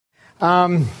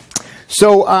I'm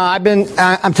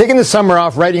taking the summer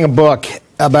off writing a book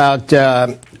about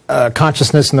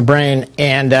consciousness in the brain,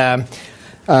 and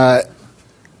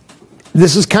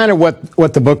this is kind of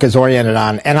what the book is oriented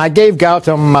on. And I gave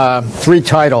Gautam 3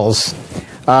 titles,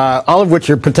 all of which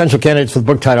are potential candidates for the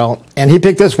book title, and he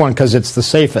picked this one because it's the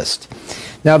safest.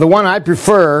 Now, the one I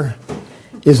prefer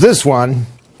is this one,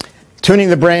 Tuning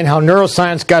the Brain, How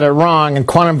Neuroscience Got It Wrong and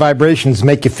Quantum Vibrations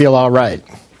Make You Feel All Right.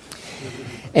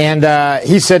 And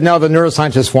he said, no, the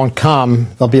neuroscientists won't come.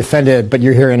 They'll be offended, but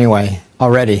you're here anyway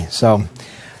already. So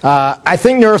I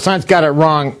think neuroscience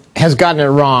has gotten it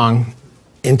wrong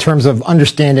in terms of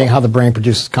understanding how the brain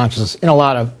produces consciousness in a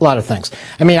lot of things.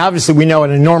 I mean, obviously, we know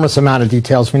an enormous amount of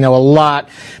details. We know a lot.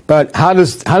 But how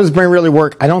does the brain really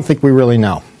work? I don't think we really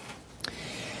know.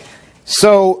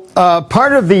 So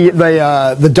part of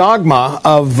the dogma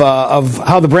of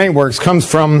how the brain works comes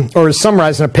from, or is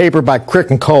summarized in a paper by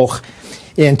Crick and Koch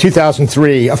in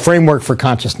 2003, A Framework for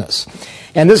Consciousness.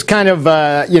 And this kind of,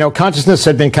 consciousness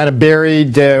had been kind of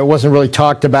buried, wasn't really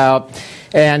talked about.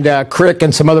 And Crick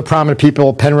and some other prominent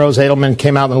people, Penrose, Edelman,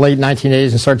 came out in the late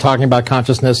 1980s and started talking about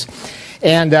consciousness.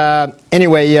 And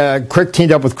anyway, Crick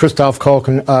teamed up with Christoph Koch,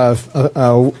 a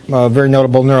very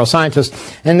notable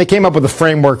neuroscientist, and they came up with a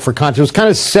framework for consciousness. Kind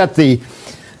of set the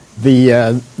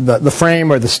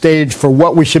frame or the stage for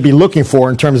what we should be looking for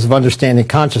in terms of understanding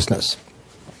consciousness.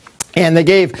 And they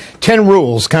gave 10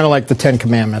 rules, kind of like the 10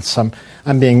 Commandments. I'm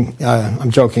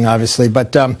joking, obviously,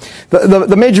 but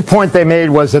the major point they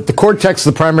made was that the cortex is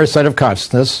the primary site of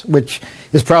consciousness, which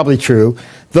is probably true.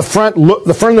 The front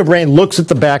of the brain looks at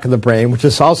the back of the brain, which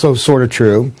is also sort of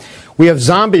true. We have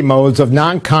zombie modes of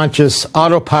non-conscious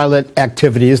autopilot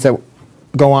activities that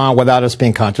go on without us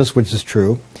being conscious, which is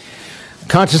true.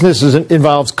 Consciousness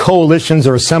involves coalitions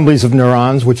or assemblies of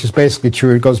neurons, which is basically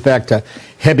true. It goes back to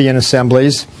Hebbian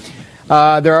assemblies.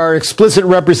 There are explicit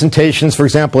representations, for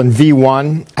example, in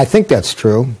V1. I think that's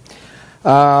true.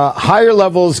 Higher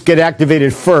levels get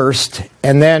activated first,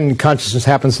 and then consciousness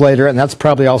happens later, and that's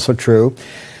probably also true.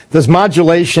 There's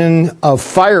modulation of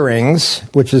firings,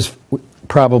 which is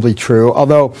probably true,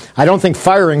 although I don't think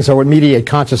firings are what mediate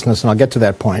consciousness, and I'll get to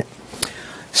that point.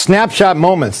 Snapshot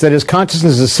moments, that is,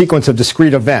 consciousness is a sequence of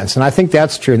discrete events, and I think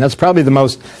that's true, and that's probably the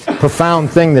most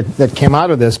profound thing that came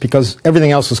out of this, because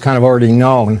everything else was kind of already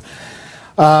known.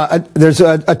 There's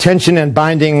attention and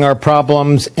binding are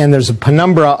problems, and there's a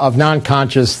penumbra of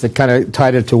non-conscious that kind of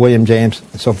tied it to William James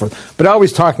and so forth, but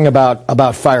always talking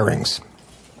about firings.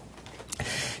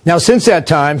 Now, since that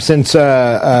time, since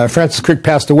Francis Crick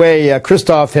passed away,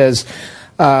 Christoph has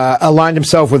aligned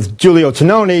himself with Giulio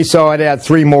Tononi, so I'd add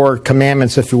 3 more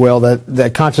commandments, if you will,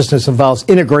 that consciousness involves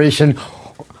integration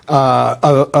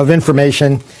of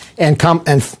information and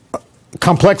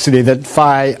complexity, that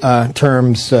phi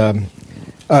terms,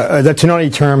 that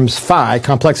Tononi terms phi,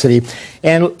 complexity.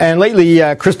 And lately,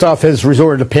 Christoph has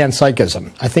resorted to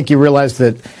panpsychism. I think he realized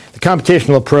that the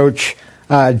computational approach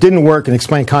didn't work and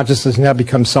explain consciousness, and now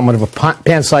becomes somewhat of a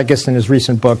panpsychist in his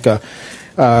recent book,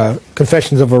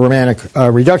 Confessions of a Romantic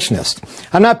Reductionist.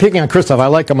 I'm not picking on Christoph. I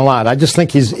like him a lot. I just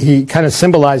think he kind of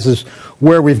symbolizes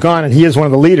where we've gone, and he is one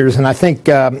of the leaders. And I think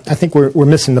we're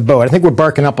missing the boat. I think we're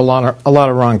barking up a lot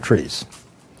of wrong trees.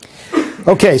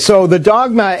 Okay, so the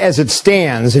dogma as it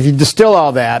stands, if you distill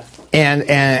all that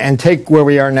and take where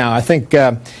we are now, I think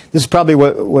this is probably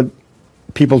what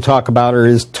people talk about or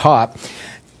is taught.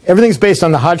 Everything's based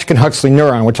on the Hodgkin-Huxley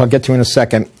neuron, which I'll get to in a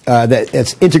second. That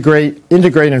it's integrate,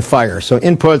 and fire. So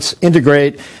inputs,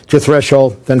 integrate to a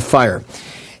threshold, then fire.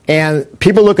 And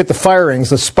people look at the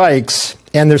firings, the spikes,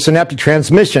 and their synaptic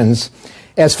transmissions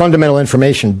as fundamental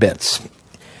information bits,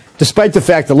 despite the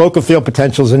fact that local field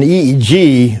potentials in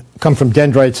EEG come from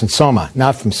dendrites and soma,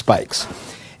 not from spikes.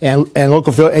 And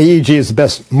local field EEG is the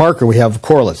best marker we have of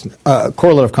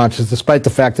correlative consciousness, despite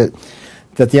the fact that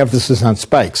the emphasis is on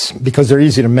spikes, because they're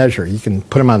easy to measure. You can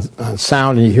put them on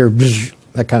sound and you hear bzz,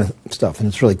 that kind of stuff, and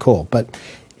it's really cool. But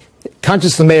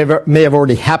consciousness may have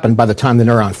already happened by the time the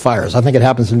neuron fires. I think it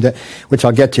happens, which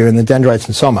I'll get to, in the dendrites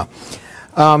and soma.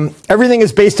 Everything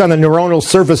is based on the neuronal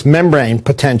surface membrane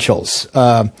potentials,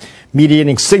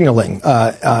 mediating signaling,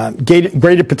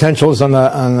 graded potentials in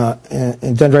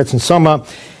dendrites and soma,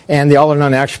 and the all or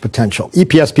none action potential,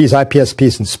 EPSPs,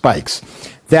 IPSPs, and spikes.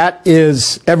 That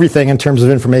is everything in terms of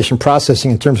information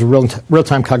processing, in terms of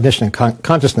real-time cognition and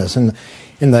consciousness in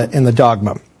the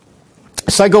dogma.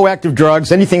 Psychoactive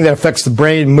drugs, anything that affects the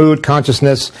brain, mood,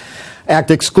 consciousness,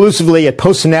 act exclusively at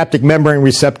postsynaptic membrane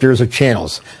receptors or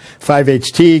channels.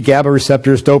 5-HT, GABA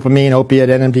receptors, dopamine, opiate,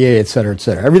 NMDA, et cetera, et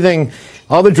cetera. Everything,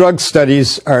 all the drug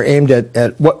studies are aimed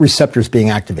at what receptors being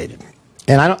activated.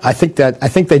 And I think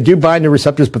they do bind to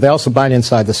receptors, but they also bind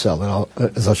inside the cell,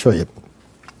 as I'll show you.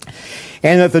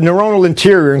 And that the neuronal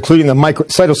interior, including the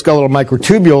cytoskeletal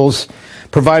microtubules,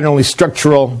 provide only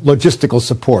structural, logistical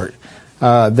support.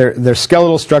 They're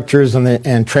skeletal structures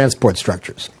and transport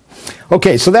structures.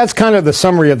 Okay, so that's kind of the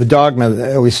summary of the dogma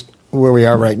where we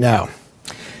are right now.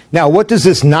 Now, what does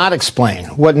this not explain?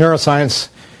 What neuroscience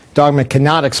dogma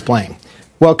cannot explain?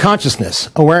 Well, consciousness,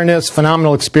 awareness,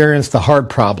 phenomenal experience, the hard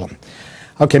problem.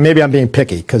 Okay, maybe I'm being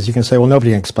picky because you can say, well,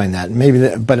 nobody can explain that.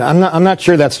 But I'm not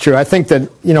sure that's true. I think that,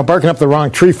 barking up the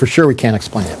wrong tree, for sure we can't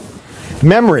explain it.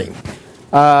 Memory.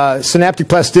 Synaptic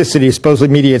plasticity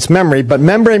supposedly mediates memory, but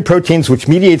membrane proteins which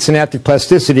mediate synaptic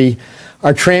plasticity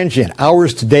are transient,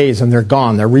 hours to days, and they're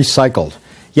gone. They're recycled.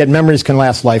 Yet memories can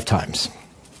last lifetimes.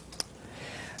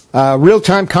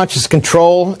 Real-time conscious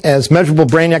control, as measurable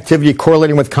brain activity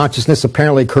correlating with consciousness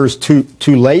apparently occurs too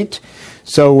late.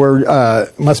 So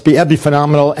must be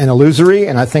epiphenomenal and illusory,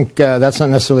 and I think that's not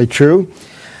necessarily true.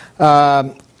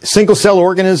 Single-cell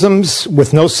organisms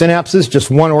with no synapses,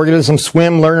 just one organism,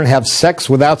 swim, learn, and have sex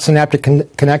without synaptic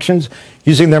connections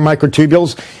using their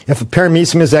microtubules. If a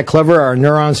paramecium is that clever, are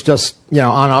neurons just,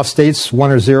 on-off states,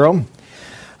 1 or 0?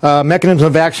 Mechanism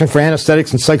of action for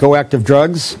anesthetics and psychoactive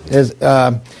drugs.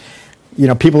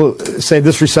 People say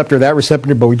this receptor, that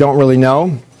receptor, but we don't really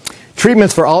know.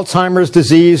 Treatments for Alzheimer's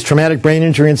disease, traumatic brain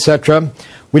injury, etc.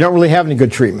 We don't really have any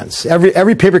good treatments.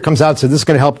 Every paper comes out and says this is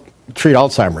going to help treat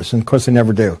Alzheimer's, and of course they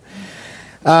never do.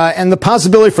 And the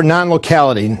possibility for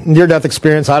non-locality, near-death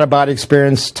experience, out-of-body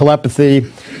experience, telepathy,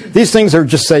 these things are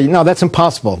just say, no, that's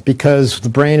impossible because the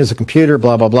brain is a computer,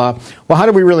 blah, blah, blah. Well, how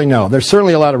do we really know? There's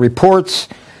certainly a lot of reports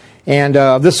and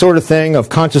this sort of thing of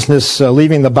consciousness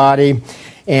leaving the body.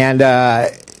 And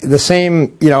the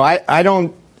same,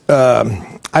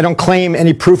 I don't claim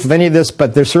any proof of any of this,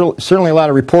 but there's certainly a lot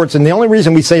of reports. And the only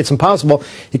reason we say it's impossible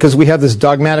is because we have this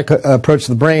dogmatic approach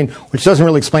to the brain, which doesn't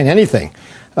really explain anything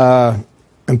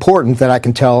important that I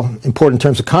can tell, important in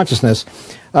terms of consciousness.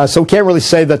 So we can't really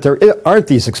say that there aren't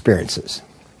these experiences.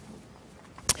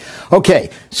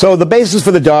 Okay, so the basis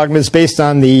for the dogma is based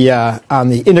on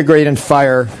the integrate and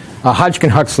fire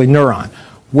Hodgkin-Huxley neuron,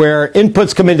 where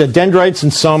inputs come into dendrites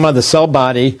and soma, the cell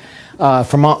body,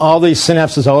 from all these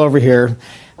synapses all over here.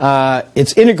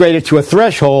 It's integrated to a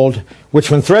threshold, which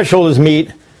when threshold is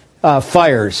met,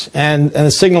 fires, and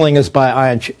the signaling is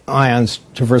by ions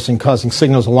traversing, causing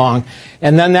signals along,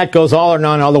 and then that goes all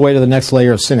the way to the next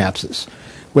layer of synapses,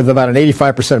 with about an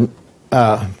 85%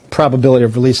 probability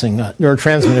of releasing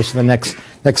neurotransmitters to the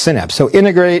next synapse. So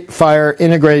integrate, fire,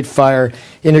 integrate, fire,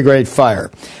 integrate,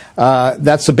 fire.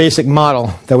 That's the basic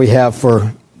model that we have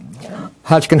for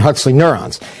Hodgkin-Huxley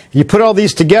neurons. You put all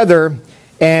these together,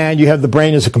 and you have the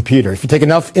brain as a computer. If you take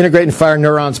enough integrate and fire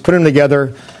neurons, put them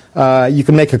together, you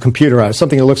can make a computer out of it,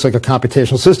 something that looks like a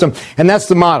computational system. And that's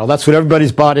the model. That's what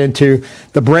everybody's bought into.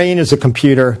 The brain is a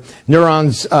computer.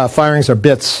 Neurons, firings are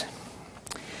bits.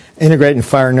 Integrate and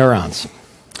fire neurons.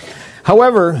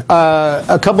 However,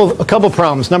 a couple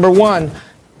problems. Number one,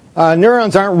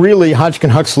 neurons aren't really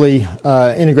Hodgkin-Huxley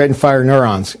integrate and fire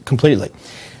neurons completely.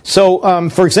 So,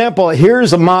 for example,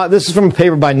 this is from a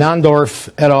paper by Nondorf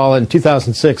et al. In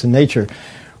 2006 in Nature,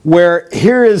 where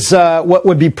here is what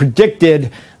would be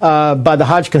predicted by the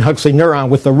Hodgkin-Huxley neuron,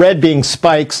 with the red being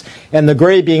spikes and the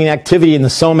gray being activity in the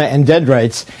soma and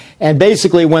dendrites. And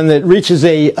basically, when it reaches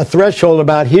a threshold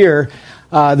about here,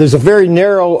 there's a very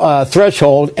narrow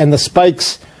threshold, and the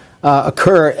spikes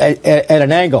occur at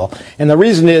an angle. And the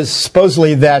reason is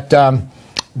supposedly that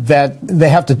they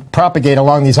have to propagate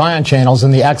along these ion channels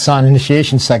in the axon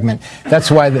initiation segment. That's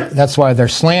why they're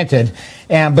slanted.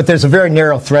 But there's a very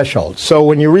narrow threshold. So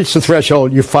when you reach the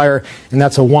threshold, you fire, and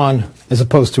that's a 1 as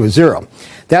opposed to a 0.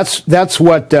 That's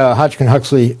what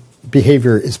Hodgkin-Huxley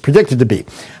behavior is predicted to be.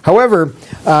 However,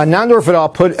 Nondorf et al.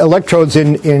 Put electrodes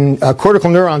in cortical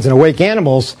neurons in awake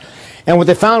animals, and what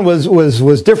they found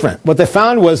was different. What they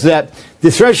found was that the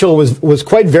threshold was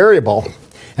quite variable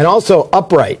and also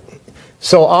upright.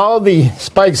 So all the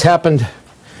spikes happened,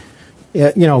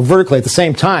 vertically at the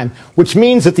same time, which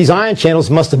means that these ion channels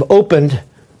must have opened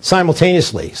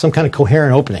simultaneously, some kind of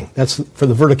coherent opening. That's for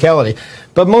the verticality.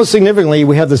 But most significantly,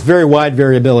 we have this very wide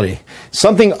variability.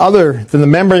 Something other than the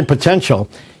membrane potential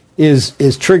is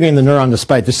triggering the neuron to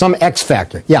spike. There's some X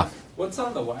factor. Yeah? What's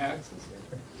on the y-axis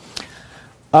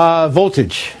here?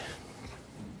 Voltage,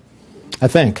 I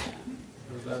think.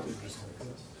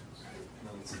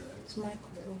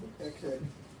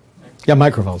 Yeah,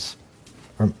 microvolts.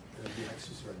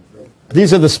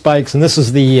 These are the spikes, and this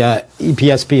is the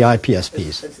EPSP,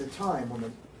 IPSPs. It's the time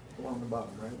along the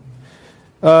bottom,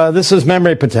 right? This is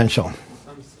memory potential.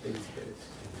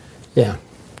 Yeah.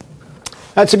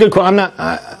 That's a good question.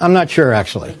 I'm not sure,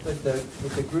 actually. With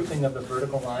the grouping of the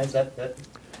vertical lines, that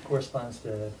corresponds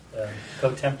to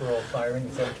cotemporal firing.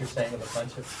 Is that what you're saying of a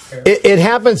bunch of pairs? It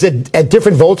happens at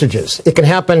different voltages. It can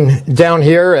happen down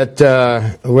here at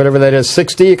whatever that is,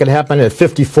 60. It can happen at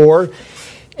 54.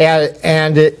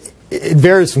 And it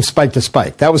varies from spike to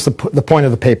spike. That was the point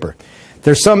of the paper.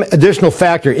 There's some additional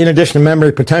factor, in addition to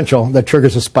memory potential, that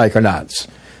triggers a spike or not.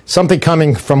 Something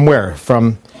coming from where?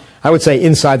 From, I would say,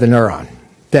 inside the neuron.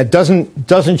 That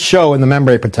doesn't show in the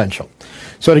memory potential.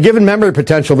 So at a given memory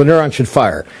potential, the neuron should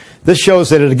fire. This shows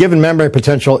that at a given memory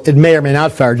potential, it may or may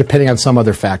not fire, depending on some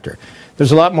other factor.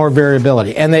 There's a lot more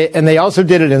variability. And they also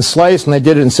did it in slice, and they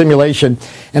did it in simulation,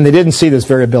 and they didn't see this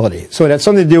variability. So it had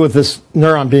something to do with this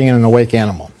neuron being in an awake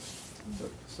animal.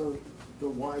 So the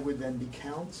Y would then be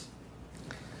counts?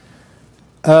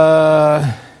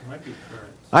 Might be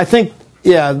current. I think,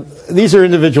 yeah, these are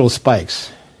individual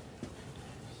spikes.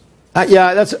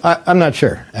 Yeah, I'm not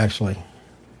sure, actually.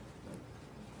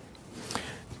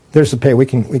 There's the pay. We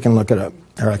can look it up,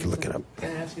 or I can look it up. Can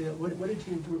I ask you that? What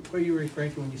were you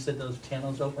referring to when you said those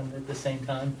channels opened at the same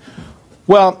time?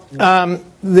 Well,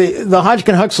 the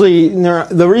Hodgkin-Huxley,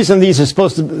 the reason these are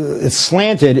supposed to, it's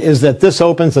slanted, is that this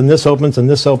opens and this opens and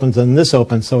this opens and this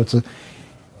opens, so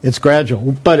it's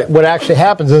gradual. But what actually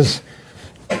happens is,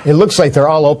 it looks like they're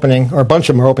all opening, or a bunch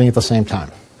of them are opening at the same time.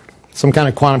 Some kind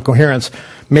of quantum coherence,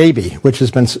 maybe, which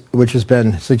has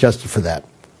been suggested for that.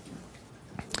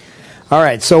 All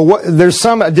right, so there's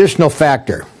some additional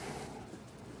factor.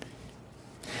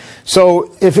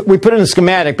 So if we put in a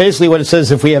schematic, basically what it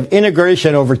says, if we have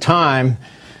integration over time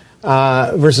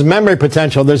versus memory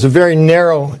potential, there's a very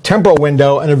narrow temporal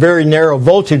window and a very narrow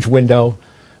voltage window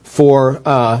for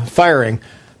firing.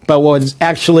 But what is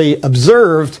actually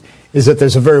observed is that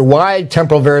there's a very wide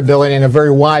temporal variability and a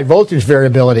very wide voltage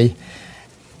variability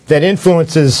that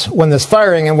influences when there's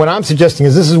firing. And what I'm suggesting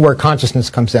is this is where consciousness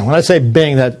comes in. When I say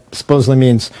bing, that supposedly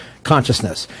means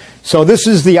consciousness. So this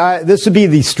would be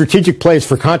the strategic place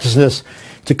for consciousness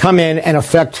to come in and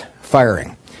affect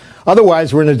firing.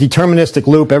 Otherwise, we're in a deterministic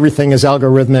loop. Everything is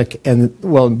algorithmic, and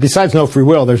well, besides no free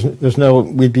will,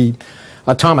 we'd be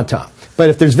automata. But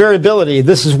if there's variability,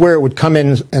 this is where it would come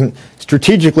in and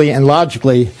strategically and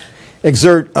logically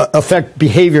affect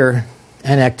behavior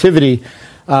and activity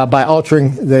by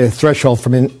altering the threshold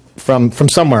from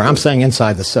somewhere. I'm saying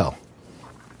inside the cell.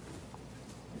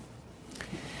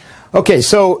 Okay,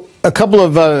 so a couple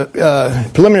of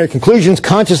preliminary conclusions.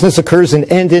 Consciousness occurs in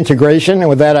end integration, and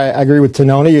with that I agree with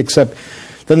Tononi, except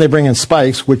then they bring in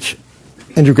spikes, which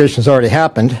integration has already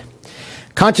happened.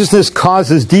 Consciousness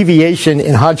causes deviation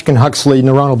in Hodgkin-Huxley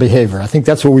neuronal behavior. I think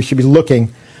that's where we should be looking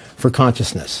for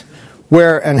consciousness.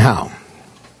 Where and how?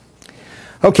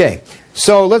 Okay,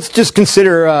 so let's just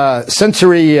consider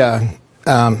sensory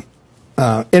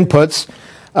inputs,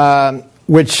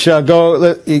 which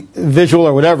go, visual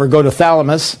or whatever, go to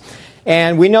thalamus.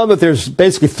 And we know that there's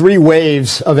basically 3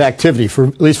 waves of activity,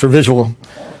 at least for visual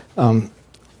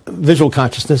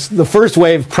consciousness. The first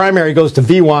wave, primary, goes to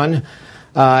V1,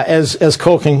 as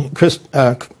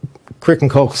Crick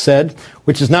and Koch said,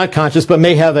 which is not conscious but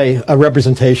may have a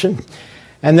representation.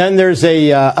 And then there's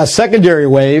a secondary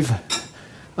wave,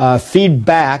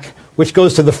 feedback, which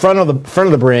goes to the front of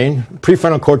the brain,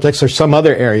 prefrontal cortex or some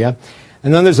other area.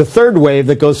 And then there's a third wave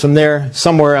that goes from there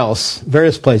somewhere else,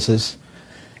 various places,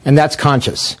 and that's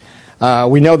conscious.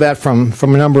 We know that from a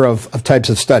number of types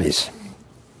of studies.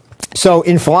 So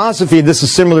in philosophy, this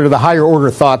is similar to the higher order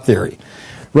thought theory,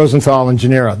 Rosenthal and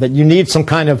Gennaro, that you need some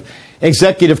kind of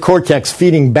executive cortex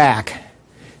feeding back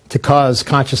to cause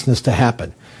consciousness to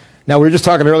happen. Now, we were just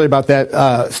talking earlier about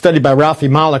that study by Ralphie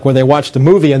Malik where they watched a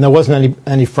movie and there wasn't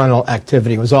any frontal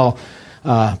activity. It was all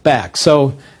back.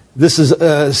 So this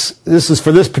is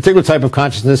for this particular type of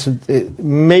consciousness.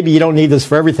 Maybe you don't need this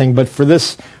for everything, but for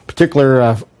this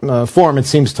particular form, it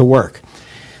seems to work.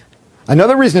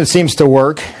 Another reason it seems to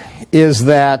work is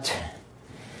that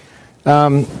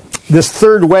this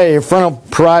third wave, frontal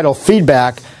parietal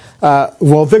feedback,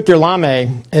 well, Victor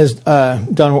Lame has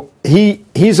done.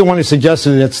 He's the one who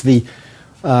suggested it's the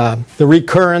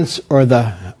recurrence or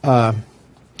the.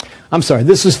 I'm sorry.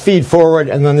 This is feed forward,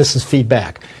 and then this is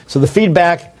feedback. So the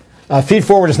feedback, feed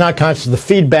forward is not conscious. The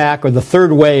feedback or the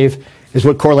third wave is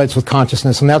what correlates with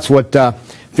consciousness, and that's what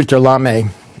Victor Lame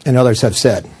and others have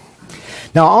said.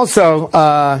 Now, also,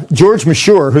 George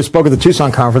Mashour, who spoke at the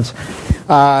Tucson conference,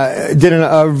 did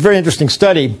a very interesting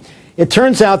study. It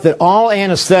turns out that all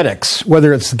anesthetics,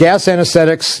 whether it's gas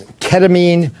anesthetics,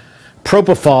 ketamine,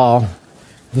 propofol,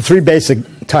 the 3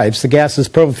 basic types, the gases,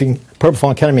 propofol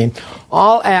and ketamine,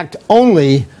 all act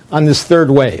only on this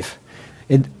third wave.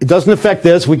 It doesn't affect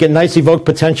this. We get nice evoked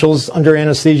potentials under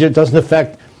anesthesia. It doesn't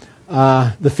affect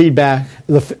the feedback,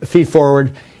 the feed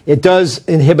forward. It does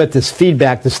inhibit this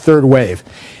feedback, this third wave.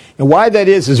 And why that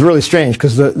is really strange,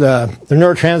 because the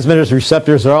neurotransmitters, the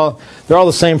receptors, they're all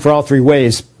the same for all three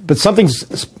waves. But something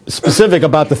specific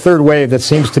about the third wave that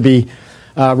seems to be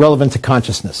relevant to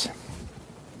consciousness.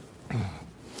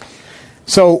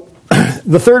 So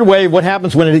the third wave, what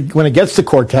happens when it gets to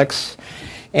cortex?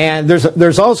 And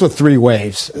there's also three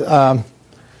waves. The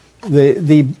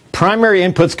primary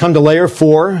inputs come to layer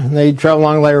 4, and they travel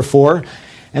along layer 4.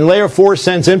 And layer 4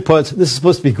 sends inputs. This is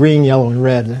supposed to be green, yellow, and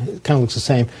red. It kind of looks the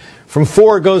same. From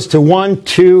 4 it goes to 1,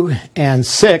 2, and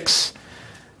 6.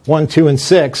 1, 2, and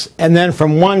 6. And then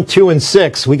from 1, 2, and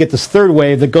 6, we get this third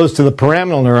wave that goes to the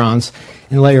pyramidal neurons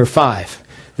in layer 5.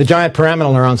 The giant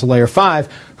pyramidal neurons in layer 5,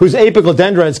 whose apical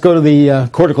dendrites go to the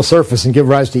cortical surface and give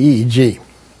rise to EEG.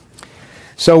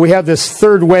 So we have this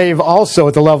third wave also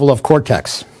at the level of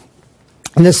cortex.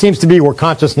 And this seems to be where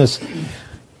consciousness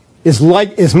is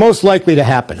most likely to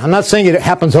happen. I'm not saying it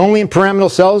happens only in pyramidal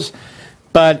cells,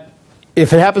 but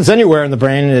if it happens anywhere in the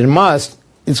brain, and it must,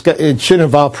 it should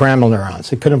involve pyramidal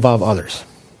neurons. It could involve others.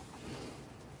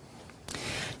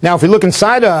 Now, if we look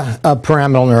inside a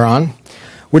pyramidal neuron,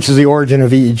 which is the origin of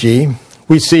EEG,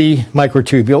 we see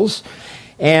microtubules.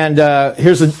 And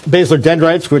here's the basilar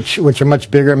dendrites, which are much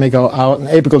bigger and may go out, and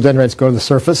apical dendrites go to the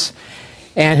surface.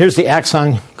 And here's the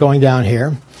axon going down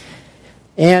here.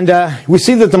 And we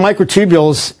see that the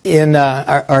microtubules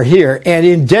are here. And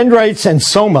in dendrites and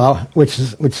soma, which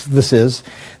this is,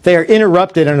 they are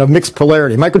interrupted and of mixed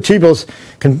polarity. Microtubules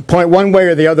can point one way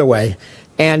or the other way.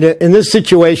 And in this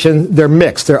situation, they're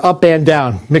mixed. They're up and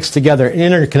down, mixed together, and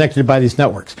interconnected by these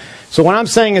networks. So what I'm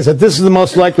saying is that this is the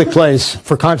most likely place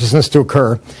for consciousness to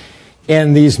occur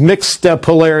in these mixed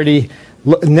polarity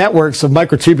networks of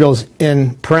microtubules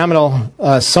in pyramidal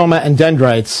soma and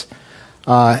dendrites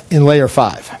in layer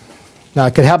 5. Now,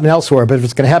 it could happen elsewhere, but if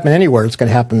it's going to happen anywhere, it's going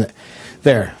to happen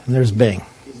there. And there's Bing.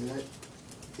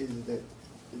 Is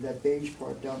that beige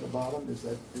part down the bottom? Is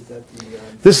that the?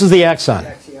 This is the axon.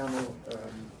 Axional,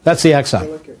 That's the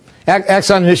axon.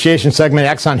 Axon initiation segment,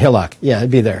 axon hillock. Yeah,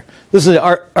 it'd be there. This is the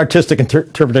artistic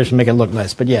interpretation to make it look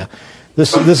nice, but yeah,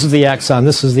 this is the axon.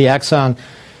 This is the axon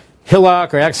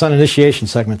hillock or axon initiation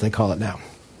segment, they call it now.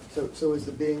 So is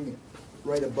the Bing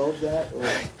right above that? Or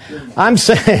I'm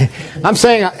saying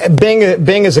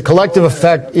Bing is a collective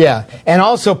effect, yeah, and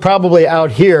also probably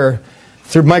out here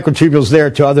through microtubules there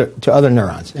to other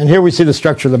neurons. And here we see the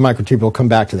structure of the microtubule. We'll come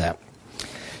back to that.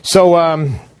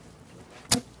 So,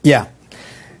 yeah.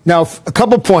 Now, a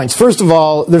couple points. First of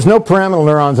all, there's no pyramidal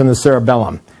neurons in the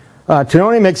cerebellum.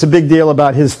 Tononi makes a big deal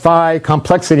about his phi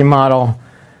complexity model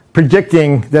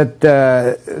predicting that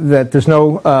there's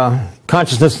no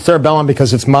consciousness in cerebellum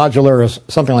because it's modular or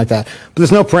something like that. But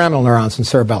there's no pyramidal neurons in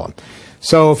cerebellum.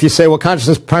 So if you say, well,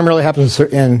 consciousness primarily happens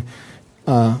in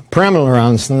pyramidal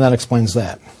neurons, then that explains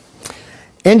that.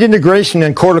 End integration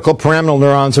and cortical pyramidal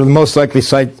neurons are the most likely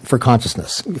site for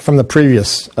consciousness from the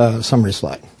previous summary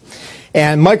slide.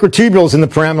 And microtubules in the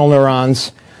pyramidal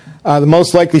neurons are the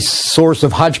most likely source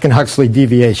of Hodgkin-Huxley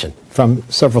deviation from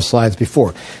several slides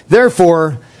before.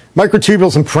 Therefore,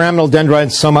 microtubules in pyramidal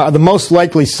dendrites soma are the most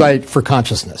likely site for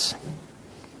consciousness.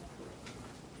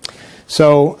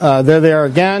 So there they are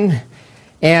again.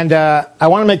 And I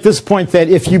want to make this point that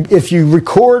if you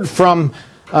record from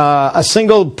a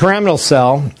single pyramidal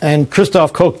cell, and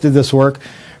Christoph Koch did this work,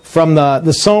 from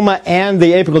the soma and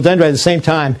the apical dendrite at the same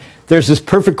time, there's this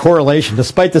perfect correlation,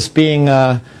 despite this being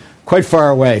quite far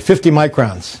away, 50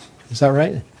 microns. Is that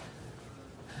right?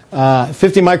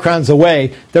 50 microns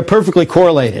away, they're perfectly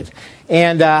correlated.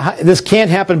 And this can't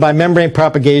happen by membrane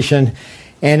propagation.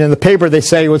 And in the paper they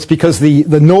say well, it's because the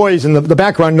noise and the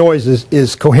background noise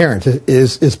is coherent,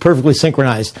 is perfectly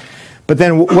synchronized. But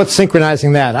then what's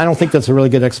synchronizing that? I don't think that's a really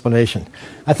good explanation.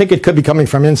 I think it could be coming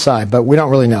from inside, but we don't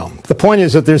really know. The point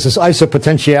is that there's this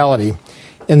isopotentiality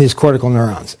in these cortical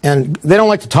neurons. And they don't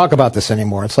like to talk about this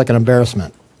anymore. It's like an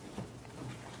embarrassment.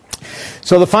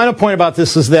 So the final point about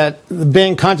this is that the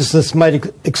Bing consciousness might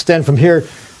extend from here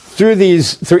through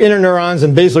interneurons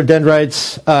and basilar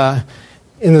dendrites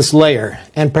in this layer,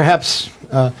 and perhaps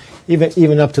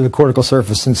even up to the cortical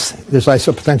surface, since there's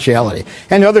isopotentiality,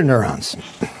 and other neurons.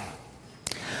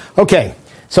 Okay,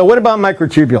 so what about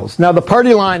microtubules? Now, the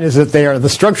party line is that they are the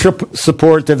structural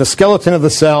support, they're the skeleton of the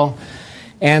cell,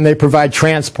 and they provide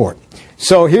transport.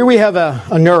 So here we have a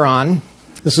neuron.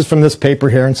 This is from this paper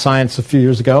here in Science a few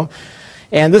years ago.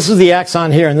 And this is the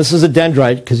axon here, and this is a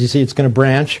dendrite, because you see it's going to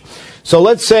branch. So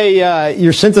let's say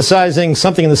you're synthesizing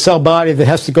something in the cell body that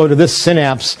has to go to this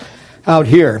synapse out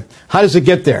here. How does it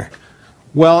get there?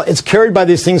 Well, it's carried by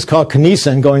these things called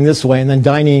kinesin going this way and then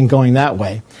dynein going that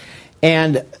way.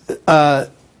 And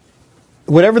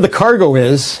whatever the cargo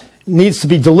is needs to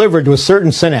be delivered to a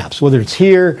certain synapse, whether it's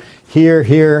here, here,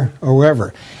 here, or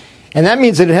wherever. And that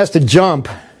means that it has to jump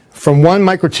from one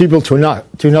microtubule to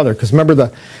another, because remember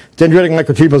the dendritic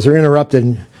microtubules are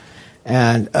interrupted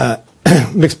and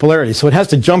mixed polarity. So it has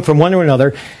to jump from one to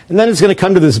another, and then it's going to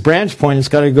come to this branch point. It's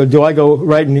got to go, do I go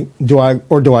right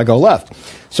or do I go left?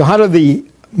 So how do the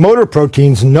motor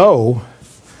proteins know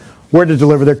where to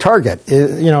deliver their target?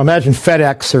 You know, imagine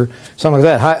FedEx or something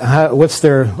like that. What's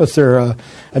their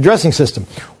addressing system?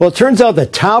 Well, it turns out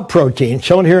that tau protein,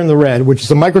 shown here in the red, which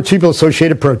is a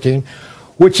microtubule-associated protein,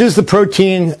 which is the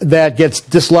protein that gets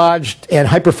dislodged and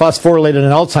hyperphosphorylated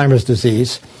in Alzheimer's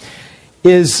disease,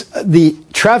 is the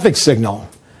traffic signal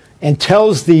and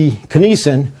tells the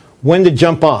kinesin when to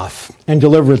jump off and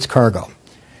deliver its cargo.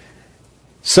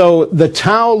 So the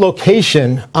tau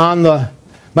location on the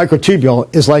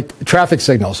microtubule is like traffic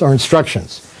signals or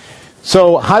instructions.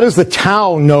 So how does the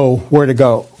tau know where to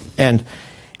go and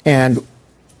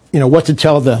you know what to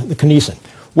tell the kinesin?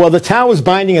 Well, the tau is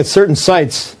binding at certain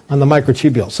sites on the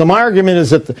microtubule. So my argument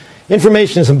is that the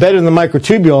information is embedded in the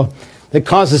microtubule that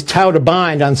causes tau to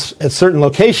bind at certain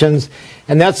locations,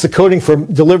 and that's the coding for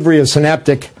delivery of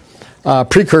synaptic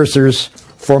precursors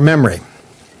for memory.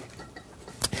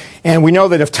 And we know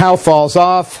that if tau falls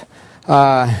off,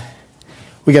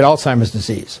 we get Alzheimer's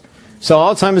disease. So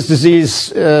Alzheimer's disease,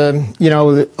 you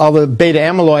know, all the beta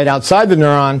amyloid outside the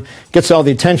neuron gets all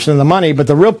the attention and the money, but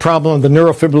the real problem of the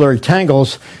neurofibrillary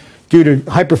tangles due to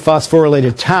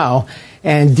hyperphosphorylated tau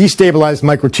and destabilized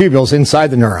microtubules inside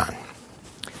the neuron.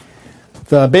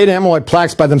 The beta amyloid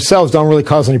plaques by themselves don't really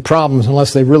cause any problems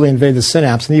unless they really invade the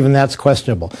synapse, and even that's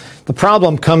questionable. The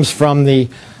problem comes from the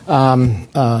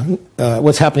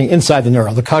what's happening inside the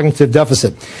neuron, the cognitive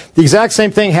deficit. The exact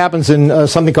same thing happens in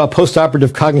something called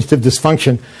postoperative cognitive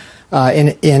dysfunction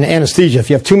in anesthesia. If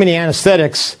you have too many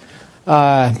anesthetics,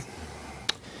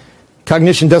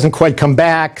 cognition doesn't quite come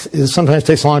back. It sometimes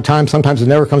takes a long time. Sometimes it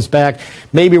never comes back.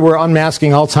 Maybe we're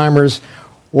unmasking Alzheimer's.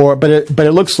 But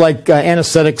it looks like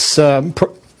anesthetics,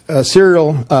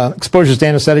 serial exposures to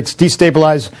anesthetics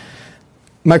destabilize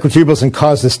microtubules and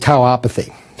cause this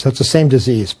tauopathy. So it's the same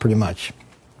disease, pretty much.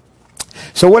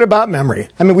 So what about memory?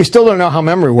 I mean, we still don't know how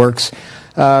memory works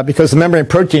because the membrane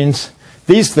proteins,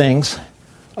 these things,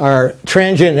 are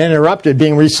transient and interrupted,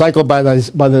 being recycled by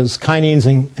those kinines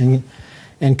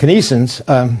and kinesins.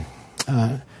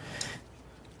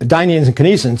 Dyneins and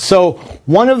kinesins. So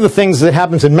one of the things that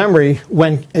happens in memory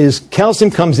is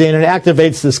calcium comes in and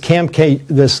activates this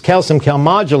calcium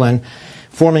calmodulin,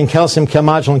 forming calcium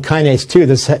calmodulin kinase 2,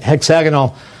 this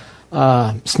hexagonal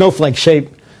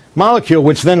snowflake-shaped molecule,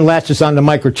 which then latches onto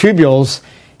microtubules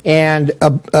and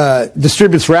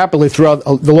distributes rapidly throughout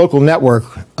the local network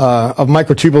of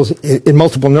microtubules in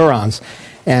multiple neurons.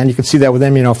 And you can see that with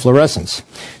immunofluorescence.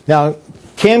 Now,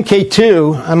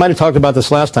 CAMK2, I might have talked about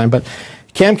this last time, but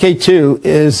CAMK2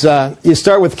 is, you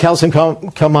start with calcium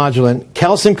calmodulin.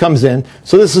 Calcium comes in.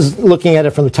 So this is looking at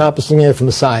it from the top, it's looking at it from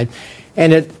the side.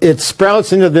 And it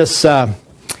sprouts into this,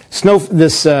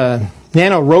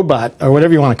 nano robot, or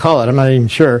whatever you want to call it, I'm not even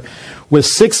sure, with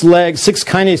 6 legs, 6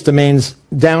 kinase domains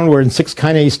downward and 6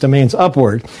 kinase domains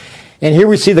upward. And here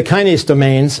we see the kinase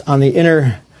domains on the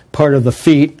inner part of the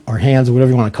feet, or hands, or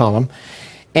whatever you want to call them.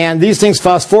 And these things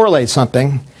phosphorylate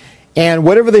something. And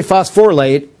whatever they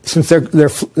phosphorylate, since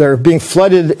they're being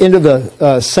flooded into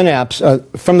the synapse,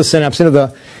 from the synapse into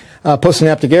the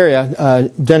postsynaptic area,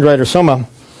 dendrite or soma,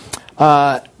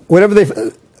 whatever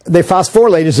they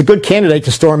phosphorylate is a good candidate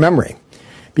to store memory,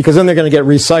 because then they're going to get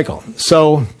recycled.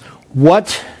 So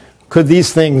what could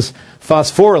these things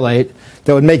phosphorylate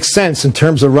that would make sense in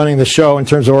terms of running the show, in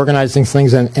terms of organizing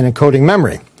things and encoding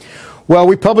memory? Well,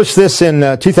 we published this in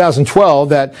 2012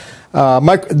 that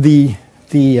the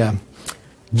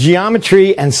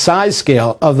geometry and size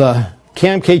scale of the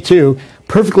CAMK2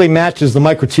 perfectly matches the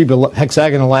microtubule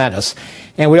hexagonal lattice.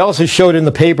 And we also showed in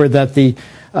the paper that the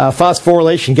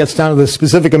phosphorylation gets down to the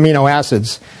specific amino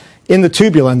acids in the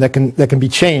tubulin that can be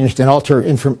changed and alter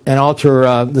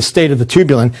the state of the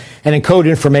tubulin and encode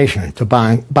information to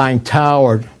bind tau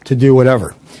or to do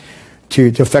whatever, to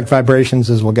affect vibrations,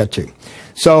 as we'll get to.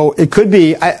 So it could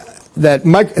be that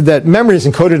memory is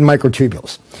encoded in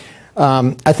microtubules.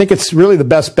 I think it's really the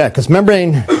best bet, because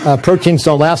membrane proteins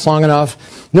don't last long enough.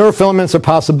 Neurofilaments are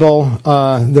possible.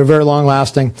 They're very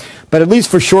long-lasting. But at least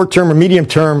for short-term or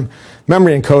medium-term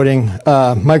memory encoding,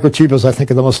 microtubules, I think,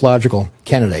 are the most logical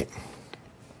candidate.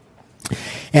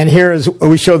 And here is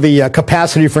we show the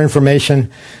capacity for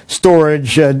information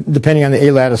storage, depending on the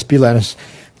A lattice, B lattice.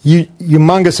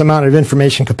 humongous amount of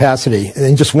information capacity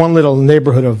in just one little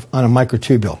neighborhood on a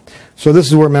microtubule. So this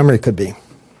is where memory could be.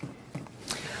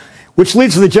 Which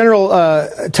leads to the general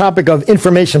topic of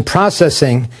information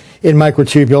processing in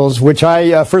microtubules, which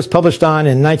I first published on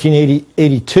in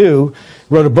 1982,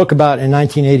 wrote a book about in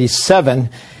 1987,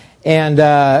 and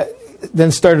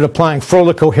then started applying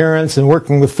Froehlich coherence and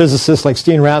working with physicists like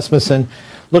Steen Rasmussen,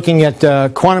 looking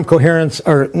at quantum coherence,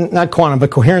 or not quantum, but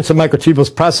coherence of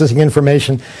microtubules processing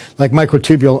information like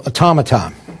microtubule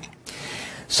automata.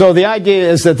 So the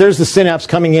idea is that there's the synapse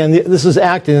coming in, this is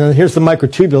actin, and here's the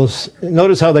microtubules.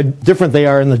 Notice how different they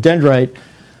are in the dendrite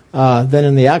than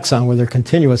in the axon, where they're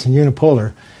continuous and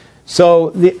unipolar.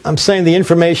 So I'm saying the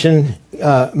information,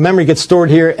 memory gets stored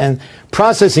here, and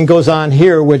processing goes on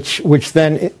here, which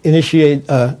then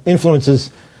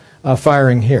influences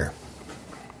firing here.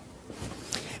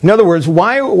 In other words,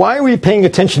 why are we paying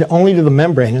attention only to the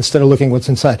membrane instead of looking at what's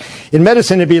inside? In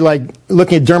medicine, it'd be like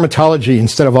looking at dermatology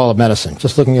instead of all of medicine,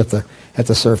 just looking at the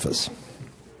surface.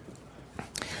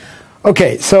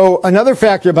 Okay, so another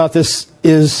factor about this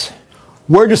is,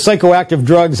 where do psychoactive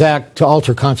drugs act to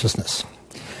alter consciousness?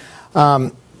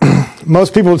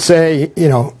 Most people would say,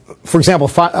 for example,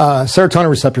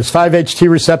 serotonin receptors, 5-HT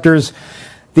receptors,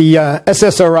 the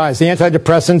SSRIs, the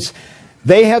antidepressants,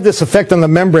 they have this effect on the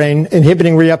membrane,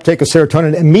 inhibiting reuptake of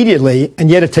serotonin immediately, and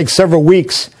yet it takes several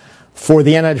weeks for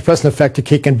the antidepressant effect to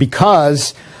kick in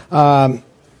because the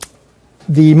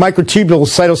microtubule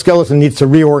cytoskeleton needs to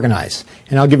reorganize.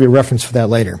 And I'll give you a reference for that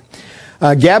later.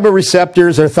 GABA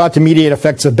receptors are thought to mediate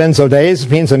effects of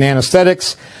benzodiazepines and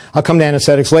anesthetics. I'll come to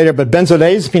anesthetics later, but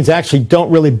benzodiazepines actually don't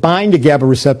really bind to GABA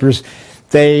receptors.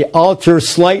 They alter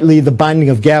slightly the binding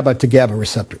of GABA to GABA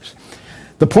receptors.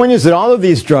 The point is that all of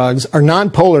these drugs are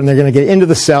nonpolar, and they're going to get into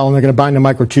the cell, and they're going to bind to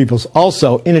microtubules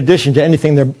also, in addition to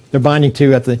anything they're binding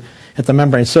to at the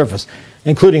membrane surface,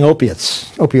 including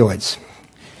opioids.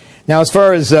 Now, as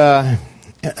far as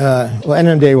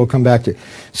NMDA, we'll come back to.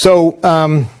 So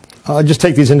I'll just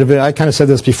take these individually. I kind of said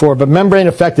this before, but membrane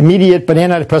effect immediate, but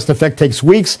antidepressant effect takes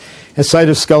weeks as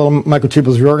cytoskeletal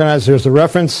microtubules reorganize. There's the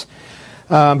reference.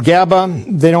 GABA,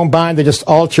 they don't bind; they just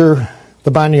alter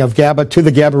the binding of GABA to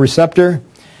the GABA receptor.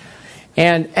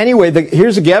 And anyway,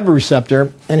 here's a GABA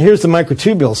receptor, and here's the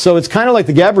microtubule. So it's kind of like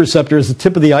the GABA receptor is the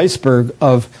tip of the iceberg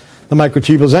of the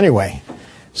microtubules anyway.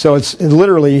 So it's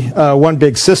literally one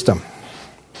big system.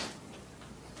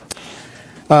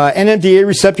 NMDA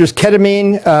receptors,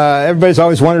 ketamine. Everybody's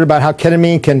always wondered about how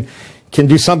ketamine can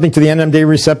do something to the NMDA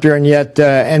receptor and yet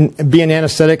and be an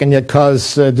anesthetic and yet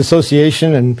cause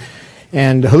dissociation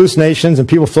and hallucinations and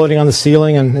people floating on the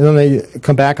ceiling, and then they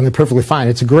come back and they're perfectly fine.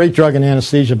 It's a great drug in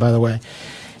anesthesia, by the way.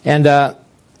 And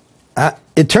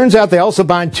it turns out they also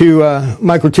bind to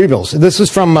microtubules. This is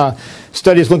from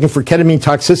studies looking for ketamine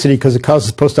toxicity because it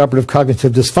causes postoperative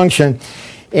cognitive dysfunction.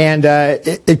 And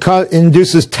it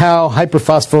induces tau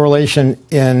hyperphosphorylation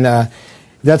in,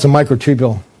 that's a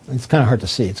microtubule. It's kind of hard to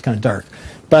see. It's kind of dark.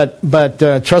 But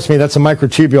trust me, that's a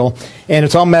microtubule. And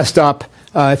it's all messed up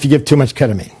if you give too much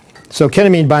ketamine. So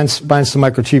ketamine binds to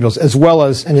microtubules as well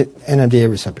as an NMDA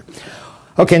receptor.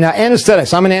 Okay, now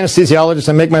anesthetics. I'm an anesthesiologist.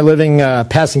 I make my living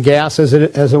passing gas, as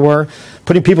it were,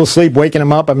 putting people to sleep, waking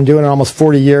them up. I've been doing it almost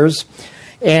 40 years.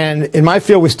 And in my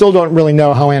field, we still don't really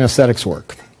know how anesthetics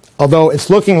work, although it's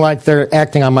looking like they're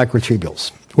acting on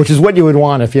microtubules, which is what you would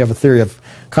want if you have a theory of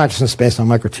consciousness based on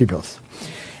microtubules.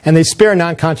 And they spare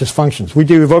non-conscious functions. We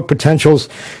do evoke potentials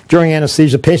during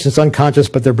anesthesia. The patient's unconscious,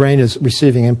 but their brain is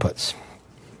receiving inputs.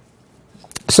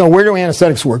 So where do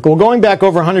anesthetics work? Well, going back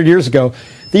over 100 years ago,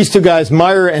 these two guys,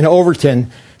 Meyer and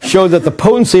Overton, showed that the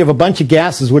potency of a bunch of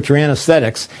gases, which are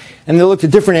anesthetics, and they looked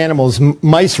at different animals,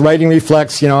 mice, writing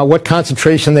reflex, what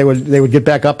concentration they would get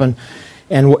back up and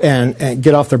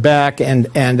get off their back, and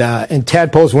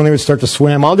tadpoles when they would start to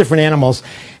swim, all different animals,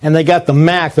 and they got the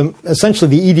MAC,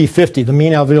 essentially the ED50, the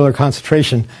mean alveolar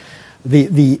concentration,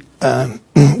 the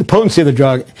potency of the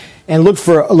drug, and look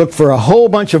for a whole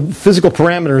bunch of physical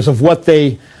parameters of what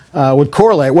they would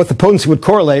correlate, what the potency would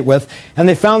correlate with, and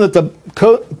they found that the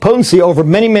potency over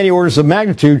many, many orders of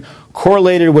magnitude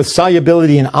correlated with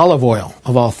solubility in olive oil,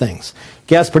 of all things,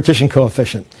 gas partition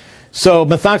coefficient. So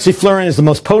methoxyfluorine is the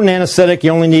most potent anesthetic.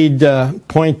 You only need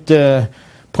 0.25%,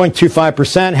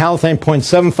 halothane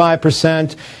 0.75%,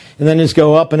 and then just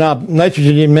go up and up.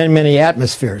 Nitrogen in many, many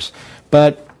atmospheres.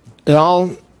 But it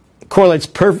all correlates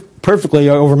perfectly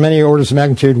over many orders of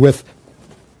magnitude with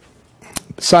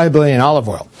solubility in olive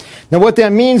oil. Now what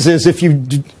that means is if you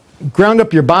ground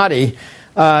up your body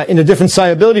into different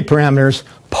solubility parameters,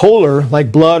 polar,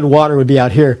 like blood, water, would be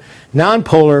out here.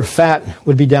 Non-polar, fat,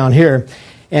 would be down here.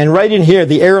 And right in here,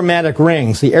 the aromatic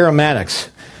rings, the aromatics,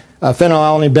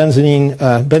 phenylalanine,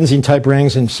 benzene type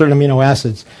rings, and certain amino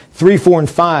acids. 3, 4, and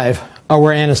 5 are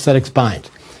where anesthetics bind,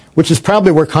 which is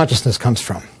probably where consciousness comes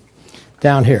from,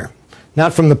 down here,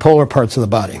 not from the polar parts of the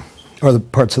body or the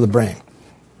parts of the brain.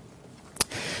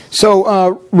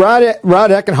 So Rod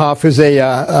Eckenhoff, who's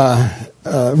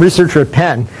a researcher at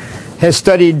Penn, has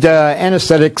studied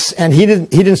anesthetics, and he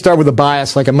didn't start with a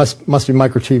bias like it must be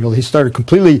microtubule. He started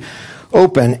completely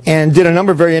open and did a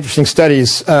number of very interesting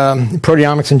studies,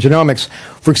 proteomics and genomics.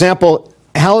 For example,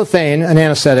 halothane, an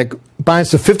anesthetic,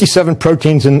 binds to 57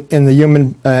 proteins in the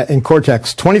human in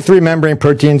cortex, 23 membrane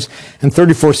proteins, and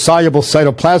 34 soluble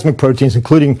cytoplasmic proteins,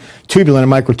 including tubulin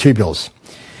and microtubules.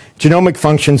 Genomic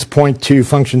functions point to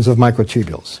functions of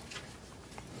microtubules.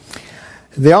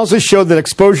 They also showed that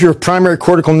exposure of primary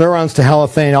cortical neurons to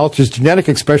halothane alters genetic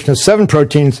expression of 7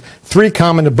 proteins, 3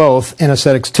 common to both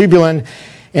anesthetics, tubulin,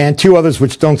 and 2 others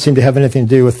which don't seem to have anything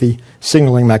to do with the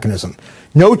signaling mechanism.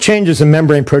 No changes in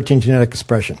membrane protein genetic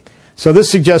expression. So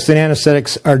this suggests that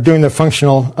anesthetics are doing their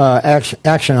functional action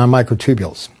on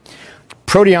microtubules.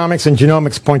 Proteomics and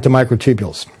genomics point to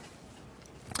microtubules.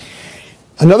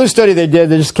 Another study they did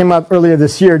that just came out earlier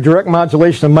this year, direct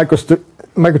modulation of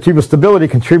microtubule stability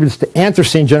contributes to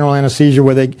anthracene general anesthesia,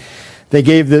 where they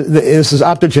gave this is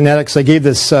optogenetics. They gave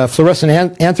this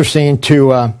fluorescent anthracene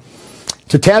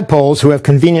to tadpoles who have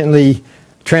conveniently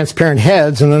transparent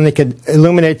heads, and then they could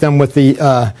illuminate them with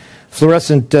the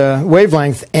fluorescent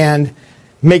wavelength and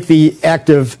make the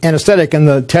active anesthetic, and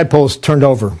the tadpoles turned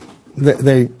over.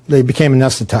 They became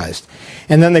anesthetized.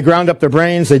 And then they ground up their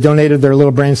brains, they donated their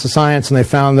little brains to science, and they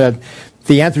found that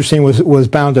the anthracene was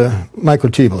bound to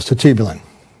microtubules, to tubulin.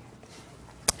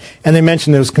 And they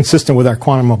mentioned it was consistent with our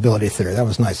quantum mobility theory. That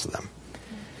was nice of them.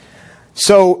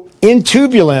 So in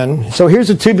tubulin, so here's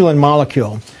a tubulin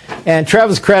molecule. And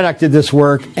Travis Craddock did this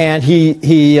work, and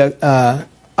he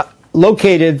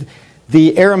located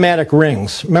the aromatic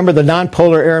rings. Remember the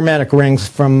nonpolar aromatic rings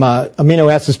from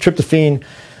amino acids tryptophan,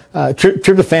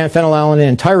 phenylalanine,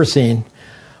 and tyrosine,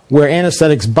 where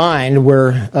anesthetics bind,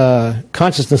 where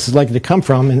consciousness is likely to come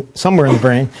from, somewhere in the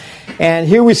brain. And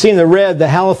here we see in the red the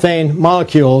halothane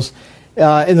molecules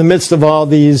in the midst of all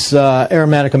these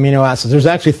aromatic amino acids. There's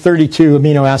actually 32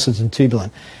 amino acids in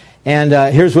tubulin. And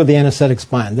here's where the anesthetics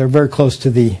bind. They're very close to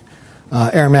the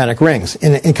aromatic rings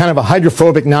in kind of a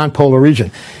hydrophobic nonpolar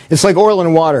region. It's like oil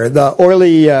and water. The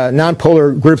oily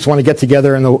nonpolar groups want to get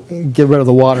together and get rid of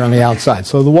the water on the outside.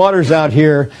 So the water's out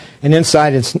here, and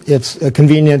inside it's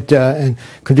convenient and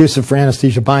conducive for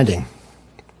anesthesia binding.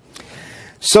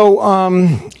 So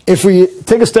if we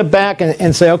take a step back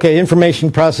and say, okay, information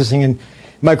processing in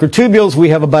microtubules, we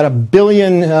have about 1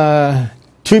 billion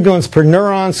tubulins per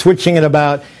neuron, switching at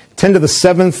about 10 to the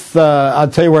 7th. I'll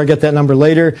tell you where I get that number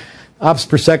later. Ops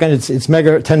per second, it's 10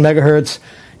 megahertz,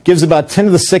 gives about 10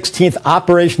 to the 16th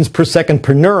operations per second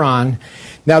per neuron.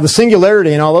 Now the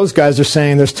singularity and all those guys are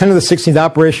saying there's 10 to the 16th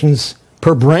operations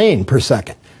per brain per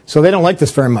second. So they don't like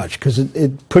this very much because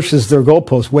it pushes their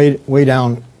goalposts way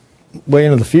down, way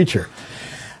into the future.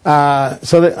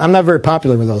 So I'm not very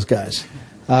popular with those guys.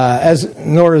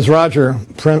 Nor is Roger,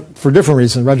 for different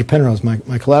reasons. Roger Penrose,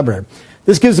 my collaborator.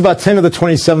 This gives about 10 to the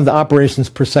 27th operations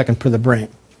per second for the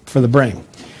brain.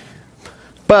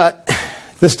 But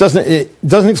this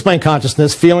doesn't explain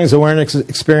consciousness, feelings, awareness,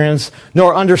 experience,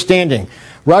 nor understanding.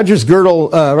 Roger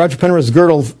Penrose's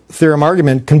Gödel theorem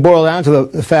argument can boil down to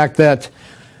the fact that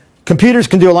computers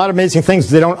can do a lot of amazing things,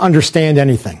 they don't understand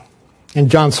anything.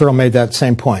 And John Searle made that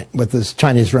same point with his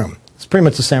Chinese room. It's pretty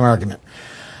much the same argument.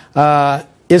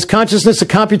 Is consciousness a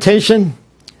computation?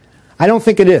 I don't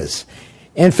think it is.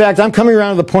 In fact, I'm coming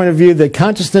around to the point of view that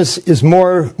consciousness is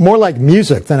more like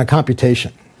music than a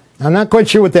computation. I'm not quite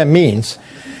sure what that means,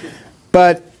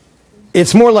 but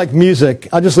it's more like music.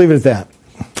 I'll just leave it at that.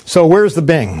 So where's the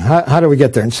Bing? How do we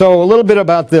get there? And so a little bit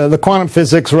about the quantum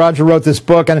physics. Roger wrote this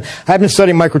book, and I've been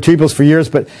studying microtubules for years,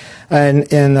 but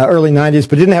in the early 90s,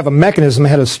 but didn't have a mechanism. It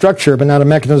had a structure, but not a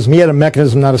mechanism. He had a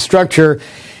mechanism, not a structure.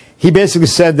 He basically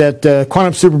said that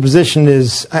quantum superposition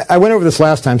is, I went over this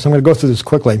last time, so I'm going to go through this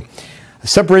quickly.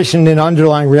 Separation in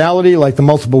underlying reality, like the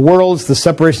multiple worlds. The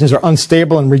separations are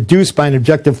unstable and reduced by an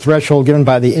objective threshold given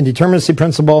by the indeterminacy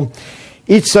principle.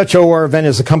 Each such OR event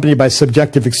is accompanied by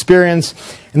subjective experience,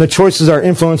 and the choices are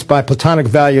influenced by Platonic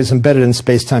values embedded in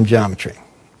space-time geometry.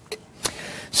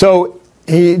 So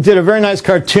he did a very nice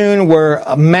cartoon where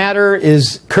matter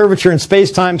is curvature in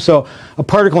space-time, so a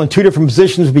particle in 2 different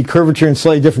positions would be curvature in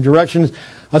slightly different directions.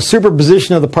 A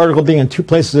superposition of the particle being in 2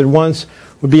 places at once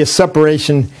would be a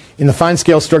separation in the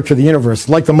fine-scale structure of the universe,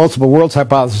 like the multiple worlds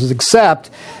hypothesis, except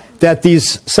that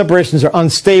these separations are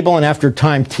unstable and after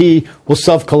time t will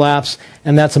self-collapse,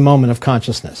 and that's a moment of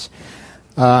consciousness.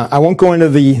 I won't go into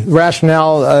the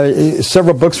rationale.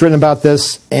 Several books written about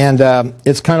this, and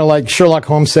it's kind of like Sherlock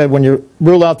Holmes said, when you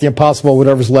rule out the impossible,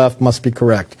 whatever's left must be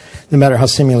correct, no matter how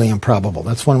seemingly improbable.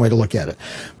 That's one way to look at it.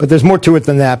 But there's more to it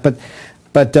than that.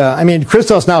 But I mean,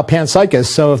 Christoph's now a panpsychist,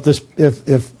 so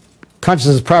if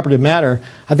consciousness is a property of matter,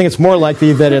 I think it's more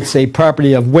likely that it's a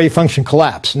property of wave function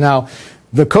collapse. Now,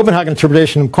 the Copenhagen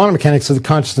interpretation of quantum mechanics of the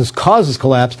consciousness causes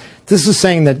collapse. This is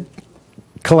saying that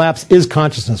collapse is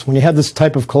consciousness. When you have this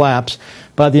type of collapse,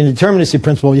 by the indeterminacy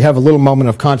principle, you have a little moment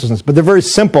of consciousness. But they're very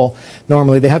simple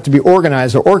normally. They have to be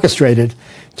organized or orchestrated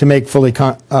to make full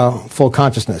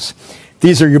consciousness.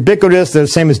 These are ubiquitous. They're the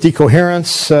same as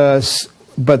decoherence,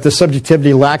 but the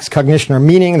subjectivity lacks cognition or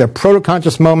meaning. They're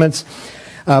proto-conscious moments,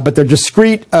 but they're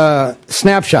discrete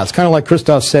snapshots, kind of like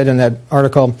Christoph said in that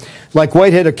article, like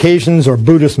Whitehead occasions or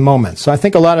Buddhist moments. So I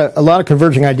think a lot of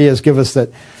converging ideas give us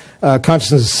that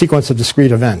consciousness is a sequence of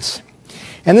discrete events.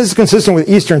 And this is consistent with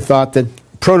Eastern thought that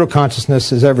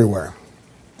proto-consciousness is everywhere.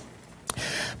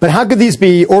 But how could these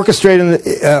be orchestrated,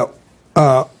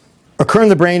 occur in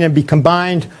the brain and be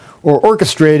combined or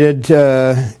orchestrated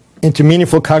into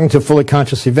meaningful cognitive fully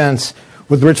conscious events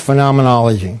with rich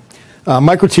phenomenology?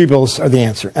 Microtubules are the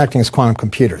answer, acting as quantum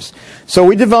computers. So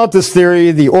we developed this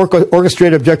theory, the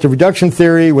orchestrated objective reduction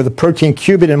theory, with a protein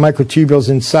qubit and microtubules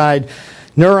inside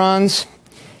neurons.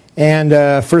 And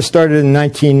first started in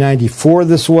 1994,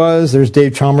 this was. There's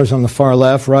Dave Chalmers on the far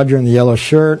left, Roger in the yellow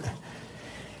shirt.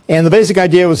 And the basic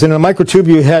idea was in a microtubule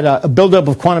you had a buildup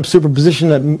of quantum superposition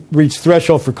that reached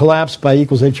threshold for collapse by E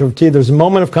equals h over t. There's a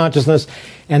moment of consciousness,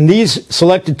 and these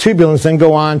selected tubulins then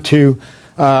go on to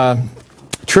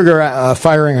trigger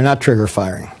firing or not trigger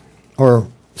firing, or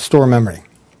store memory.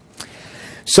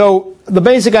 So the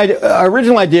basic idea, our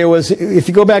original idea was, if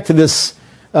you go back to this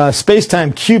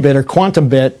space-time qubit or quantum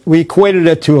bit, we equated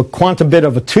it to a quantum bit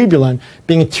of a tubulin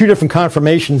being in two different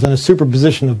conformations and a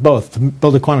superposition of both to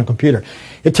build a quantum computer.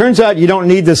 It turns out you don't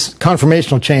need this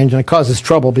conformational change, and it causes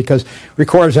trouble because it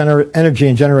requires energy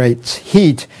and generates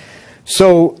heat.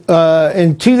 So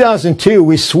in 2002,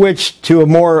 we switched to a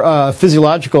more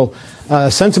physiological,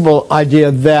 sensible idea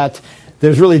that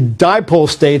there's really dipole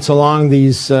states along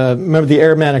these, remember the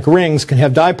aromatic rings can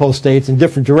have dipole states in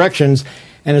different directions,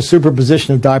 and a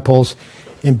superposition of dipoles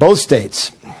in both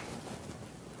states.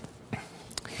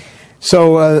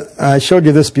 So I showed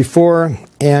you this before,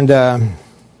 and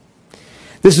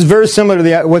this is very similar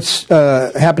to what's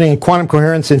happening in quantum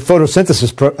coherence in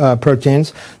photosynthesis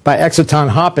proteins by exciton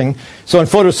hopping. So in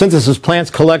photosynthesis,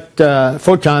 plants collect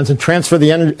photons and transfer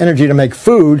the energy to make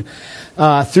food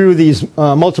through these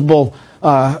multiple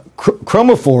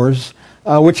chromophores,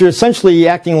 which are essentially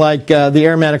acting like the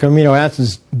aromatic amino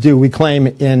acids do, we claim,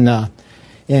 in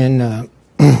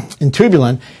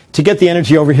tubulin, to get the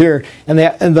energy over here. And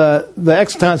the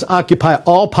excitons occupy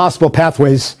all possible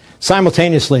pathways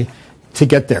simultaneously to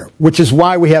get there, which is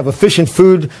why we have efficient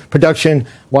food production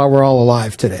while we're all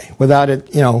alive today. Without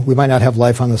it, we might not have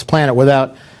life on this planet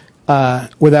without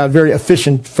very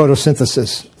efficient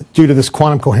photosynthesis due to this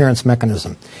quantum coherence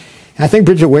mechanism. And I think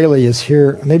Bridget Whaley is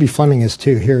here, maybe Fleming is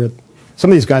too, here. Some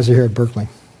of these guys are here at Berkeley.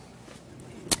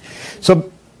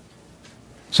 So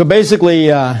basically,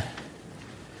 the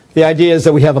idea is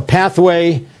that we have a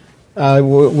pathway,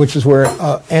 which is where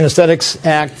anesthetics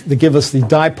act, that give us the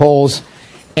dipoles,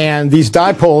 and these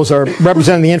dipoles are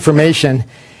representing the information,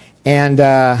 and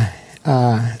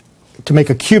to make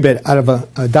a qubit out of a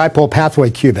dipole pathway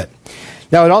qubit.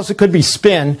 Now, it also could be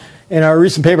spin. In our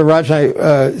recent paper, Raj and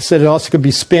I said it also could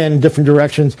be spin in different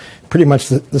directions, pretty much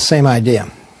the same idea.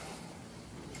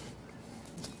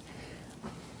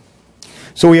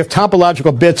 So we have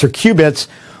topological bits or qubits,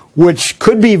 which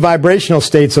could be vibrational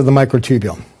states of the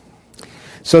microtubule.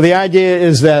 So the idea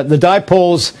is that the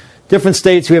dipoles, different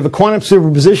states, we have a quantum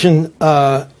superposition,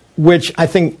 which I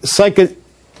think I can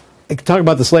talk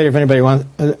about this later if anybody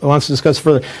wants to discuss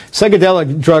further.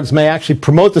 Psychedelic drugs may actually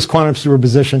promote this quantum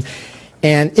superposition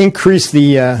and increase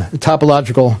the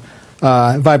topological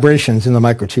vibrations in the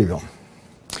microtubule.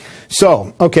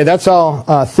 So, okay, that's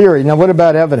all theory. Now, what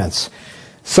about evidence?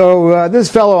 So this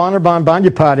fellow, Anirban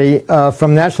Bandyapati,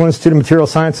 from National Institute of Material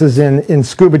Sciences in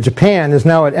Tsukuba, Japan, is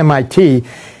now at MIT.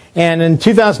 And in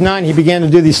 2009, he began to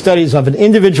do these studies of an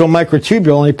individual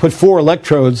microtubule, and he put 4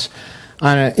 electrodes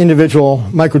on an individual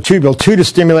microtubule, 2 to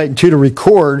stimulate and 2 to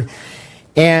record.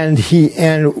 And if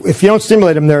you don't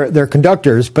stimulate them, they're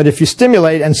conductors. But if you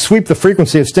stimulate and sweep the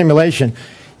frequency of stimulation,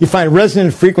 you find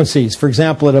resonant frequencies. For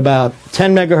example, at about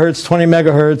 10 megahertz, 20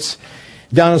 megahertz,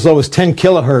 down as low as 10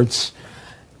 kilohertz,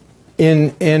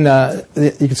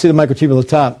 you can see the microtubule at the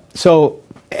top. So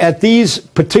at these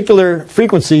particular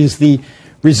frequencies, the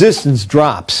resistance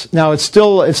drops. Now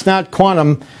it's not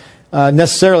quantum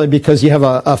necessarily, because you have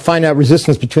a finite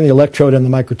resistance between the electrode and the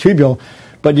microtubule,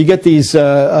 but you get these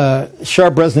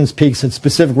sharp resonance peaks at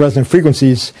specific resonant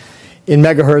frequencies in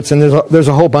megahertz, and there's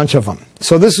a whole bunch of them.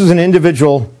 So this is an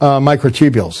individual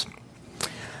microtubules.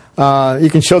 You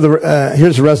can show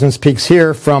here's the resonance peaks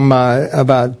here from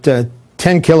about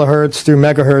 10 kilohertz through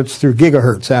megahertz through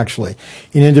gigahertz, actually,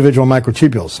 in individual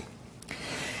microtubules.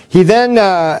 He then,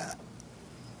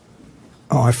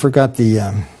 I forgot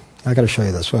I got to show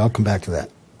you this. Well, I'll come back to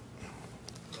that.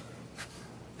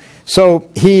 So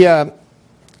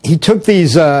he took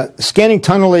these scanning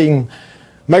tunneling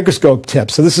microscope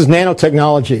tips. So this is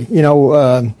nanotechnology,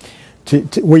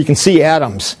 where you can see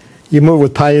atoms. You move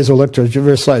with piezoelectrodes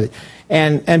very slightly.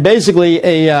 And basically,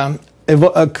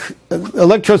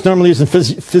 electrodes normally used in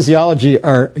physiology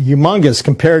are humongous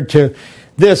compared to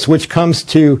this, which comes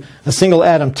to a single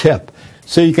atom tip.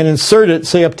 So you can insert it,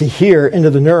 say, up to here into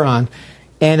the neuron,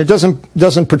 and it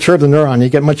doesn't perturb the neuron. You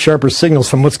get much sharper signals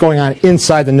from what's going on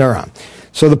inside the neuron.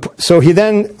 So he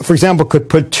then, for example, could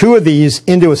put 2 of these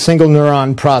into a single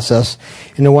neuron process,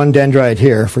 into one dendrite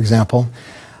here, for example.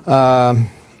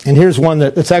 And here's one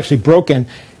that's actually broken.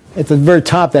 At the very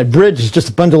top, that bridge is just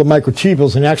a bundle of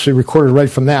microtubules and actually recorded right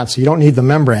from that, so you don't need the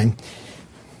membrane.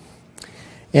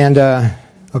 And,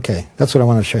 okay, that's what I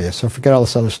want to show you, so forget all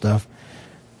this other stuff.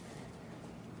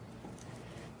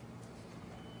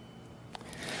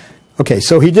 Okay,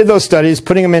 so he did those studies,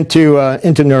 putting them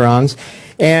into neurons.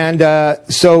 And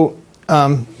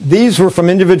these were from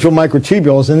individual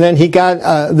microtubules, and then he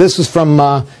got, this is from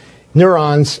from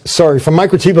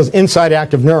microtubules inside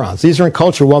active neurons. These are in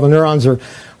culture while the neurons are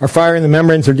firing, the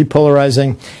membranes are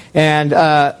depolarizing. And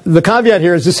the caveat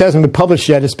here is this hasn't been published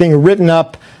yet. It's being written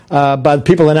up by the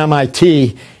people at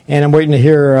MIT, and I'm waiting to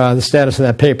hear the status of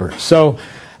that paper. So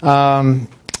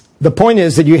the point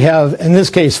is that you have, in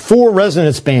this case, 4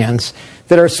 resonance bands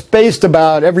that are spaced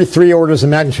about every 3 orders of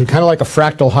magnitude, kind of like a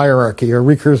fractal hierarchy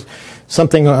or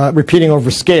something repeating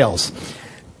over scales.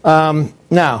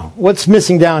 Now, what's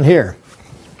missing down here?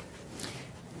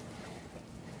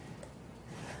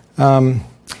 Well,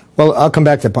 I'll come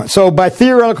back to that point. So by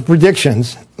theoretical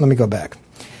predictions, let me go back.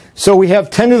 So we have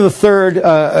 10 to the third, 10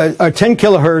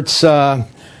 kilohertz,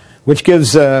 which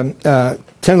gives 10 to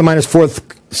the minus 4th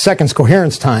seconds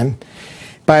coherence time.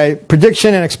 By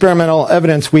prediction and experimental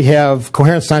evidence, we have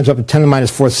coherence times up to 10 to the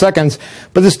minus 4th seconds,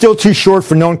 but they're still too short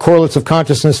for known correlates of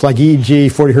consciousness like EEG,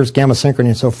 40 hertz gamma synchrony,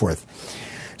 and so forth.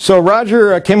 So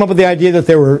Roger came up with the idea that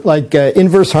there were like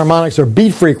inverse harmonics or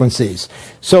beat frequencies.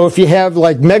 So if you have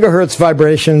like megahertz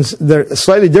vibrations, they're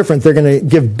slightly different. They're going to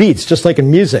give beats, just like in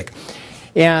music.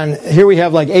 And here we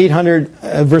have like 800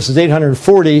 versus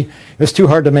 840. It's too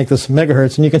hard to make this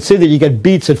megahertz. And you can see that you get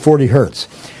beats at 40 hertz.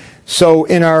 So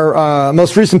in our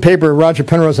most recent paper, Roger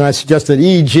Penrose and I suggest that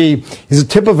EEG is a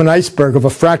tip of an iceberg of a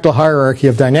fractal hierarchy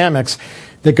of dynamics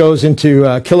that goes into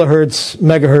kilohertz,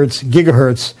 megahertz,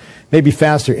 gigahertz, maybe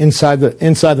faster inside the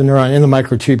neuron in the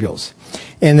microtubules.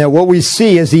 And that what we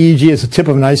see as EEG is a tip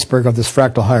of an iceberg of this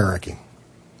fractal hierarchy.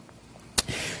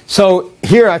 So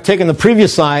here I've taken the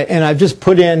previous slide and I've just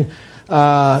put in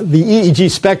the EEG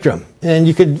spectrum. And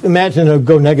you could imagine it would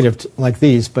go negative like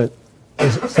these, but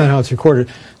it's not how it's recorded.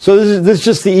 So this is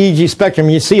just the EEG spectrum.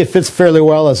 You see it fits fairly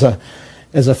well as a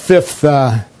 5th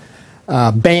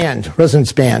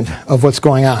resonance band of what's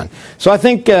going on. So I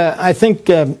think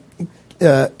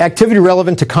activity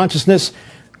relevant to consciousness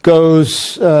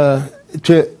goes from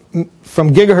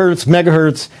gigahertz,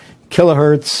 megahertz,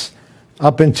 kilohertz,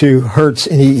 up into hertz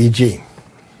in EEG.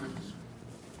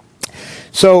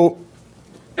 So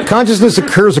consciousness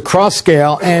occurs across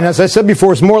scale, and as I said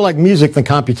before, it's more like music than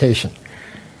computation.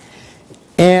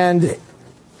 And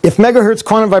if megahertz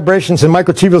quantum vibrations and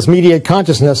microtubules mediate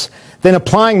consciousness, then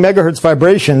applying megahertz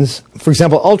vibrations, for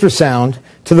example, ultrasound,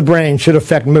 to the brain should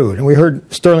affect mood. And we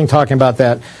heard Sterling talking about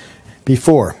that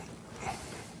before.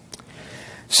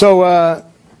 So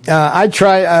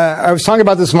I was talking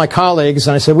about this with my colleagues,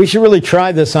 and I said, we should really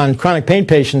try this on chronic pain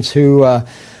patients who are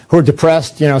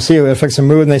depressed, see if it affects their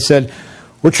mood. And they said,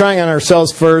 we're trying on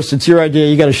ourselves first. It's your idea.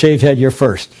 You got a shaved head. You're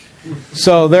first.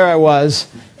 So there I was.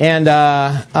 And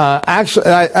actually,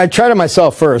 I tried it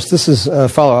myself first. This is a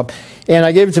follow-up. And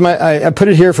I gave it to I put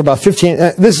it here for about 15.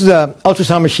 This is an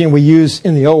ultrasound machine we use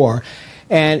in the OR.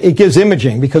 And it gives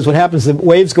imaging, because what happens, the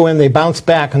waves go in, they bounce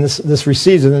back, and this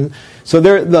receives it. And so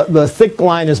there, the thick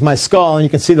line is my skull, and you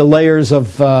can see the layers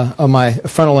of my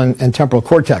frontal and temporal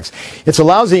cortex. It's a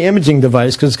lousy imaging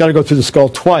device, because it's got to go through the skull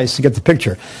twice to get the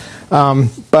picture.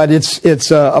 But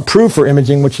it's approved for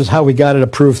imaging, which is how we got it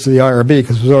approved through the IRB,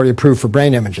 because it was already approved for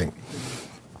brain imaging.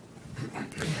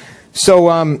 So,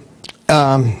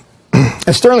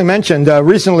 as Sterling mentioned,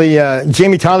 recently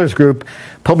Jamie Tyler's group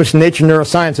published in Nature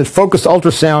Neuroscience that focused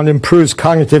ultrasound improves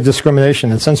cognitive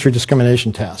discrimination and sensory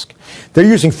discrimination task. They're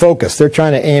using focus. They're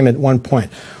trying to aim at one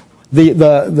point.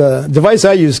 The device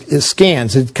I use is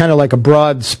scans. It's kind of like a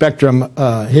broad spectrum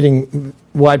hitting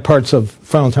wide parts of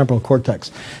frontal temporal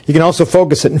cortex. You can also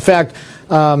focus it. In fact,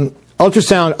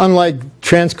 ultrasound, unlike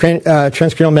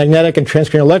transcranial magnetic and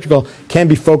transcranial electrical, can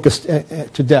be focused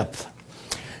to depth.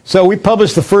 So we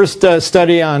published the first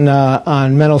study on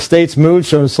mental states, mood,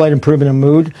 showed a slight improvement in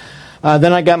mood.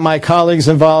 Then I got my colleagues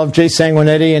involved, Jay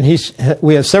Sanguinetti, and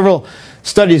we have several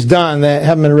studies done that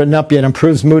haven't been written up yet,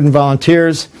 improves mood in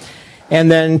volunteers. And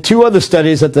then 2 other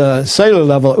studies at the cellular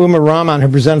level, Uma Raman, who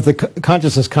presented at the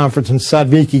Consciousness Conference, and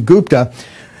Sadviki Gupta,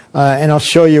 and I'll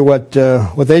show you what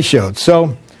they showed.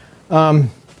 So, can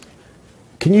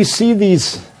you see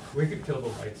these? We could kill the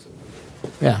lights.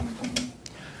 Yeah.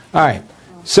 All right.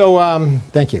 So,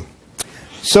 thank you.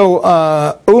 So,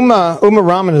 Uma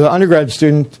Raman, an undergraduate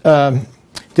student,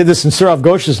 did this in Saurav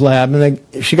Ghosh's lab, and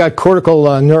she got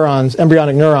cortical neurons,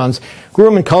 embryonic neurons, grew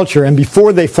them in culture, and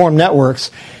before they formed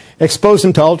networks, exposed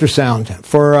them to ultrasound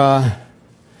for, I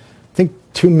think,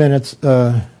 2 minutes, 2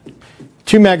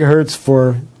 megahertz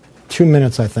for 2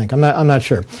 minutes, I think. I'm not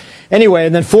sure. Anyway,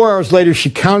 and then 4 hours later, she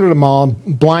counted them all,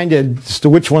 blinded as to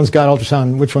which ones got ultrasound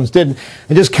and which ones didn't,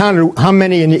 and just counted how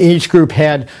many in each group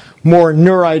had more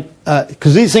neurite,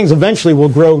 because these things eventually will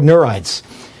grow neurites,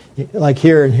 like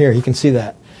here and here. You can see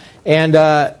that. And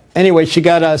anyway, she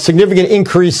got a significant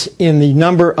increase in the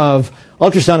number of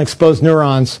ultrasound-exposed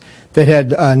neurons that had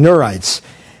neurites.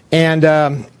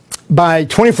 And by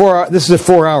 24 hours, this is at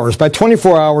 4 hours, by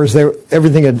 24 hours,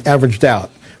 everything had averaged out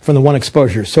from the one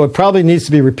exposure. So it probably needs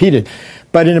to be repeated.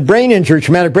 But in a brain injury,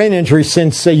 traumatic brain injury,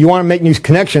 since you want to make new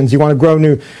connections, you want to grow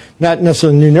new, not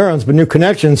necessarily new neurons, but new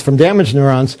connections from damaged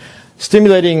neurons,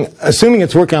 stimulating, assuming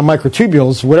it's working on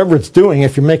microtubules, whatever it's doing,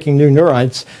 if you're making new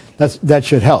neurites, that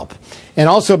should help. And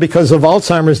also because of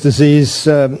Alzheimer's disease,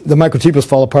 the microtubules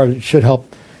fall apart. It should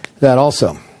help that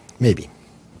also, maybe.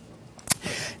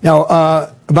 Now,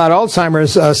 about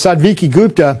Alzheimer's, Sadviki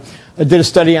Gupta did a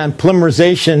study on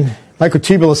polymerization,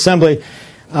 microtubule assembly,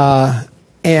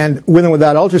 and with and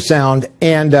without ultrasound.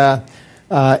 And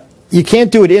you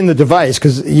can't do it in the device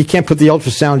because you can't put the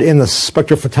ultrasound in the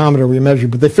spectrophotometer where you measure.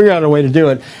 But they figured out a way to do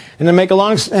it, and then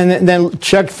then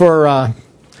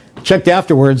checked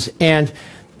afterwards, and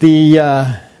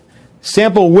the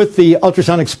sample with the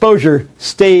ultrasound exposure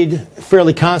stayed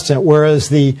fairly constant, whereas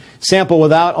the sample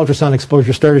without ultrasound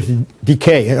exposure started to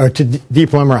decay or to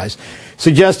depolymerize,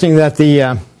 suggesting that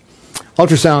the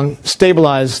ultrasound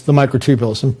stabilized the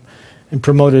microtubules and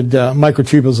promoted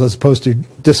microtubules as opposed to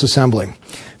disassembling.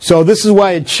 So this is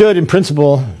why it should, in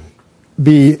principle,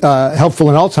 be helpful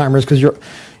in Alzheimer's, because your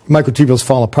microtubules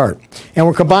fall apart. And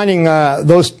we're combining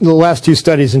the last 2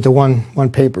 studies into one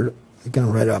paper. I'm going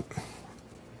to write up.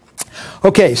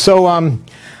 Okay, so I'm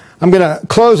going to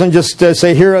close and just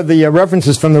say here are the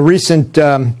references from the recent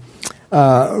paper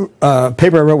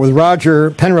I wrote with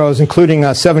Roger Penrose, including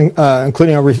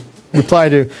including a reply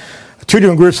to 2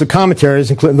 different groups of commentaries,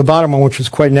 including the bottom one, which was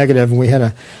quite negative, and we had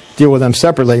to deal with them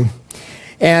separately.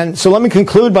 And so let me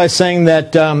conclude by saying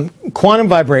that quantum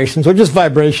vibrations, or just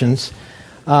vibrations,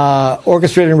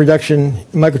 orchestrated reduction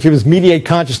microtubules mediate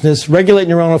consciousness, regulate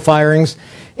neuronal firings,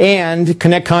 and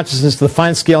connect consciousness to the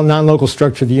fine-scale non-local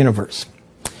structure of the universe,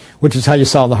 which is how you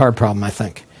solve the hard problem, I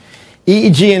think.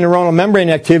 EEG and neuronal membrane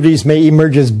activities may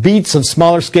emerge as beats of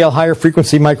smaller-scale,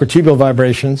 higher-frequency microtubule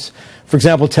vibrations, for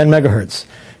example, 10 megahertz.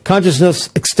 Consciousness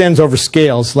extends over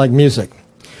scales, like music.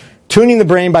 Tuning the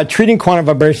brain by treating quantum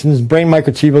vibrations, brain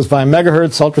microtubules via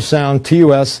megahertz, ultrasound,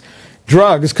 TUS,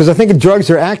 drugs, because I think drugs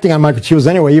are acting on microtubules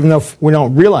anyway, even though we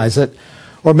don't realize it,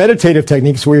 or meditative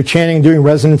techniques where you're chanting and doing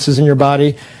resonances in your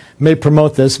body may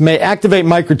promote this, may activate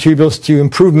microtubules to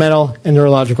improve mental and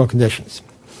neurological conditions.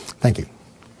 Thank you.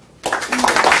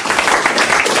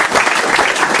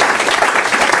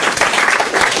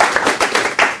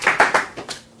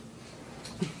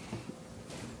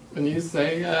 When you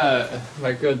say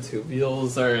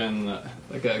microtubules are in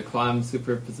like a quantum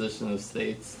superposition of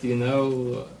states, do you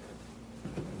know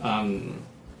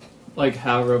like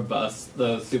how robust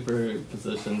those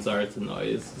superpositions are to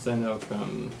noise? Because I know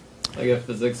from like a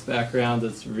physics background,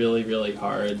 it's really, really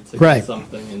hard to get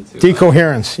something into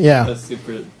decoherence, a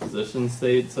superposition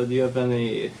state. So do you have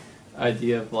any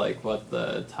idea of like what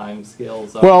the time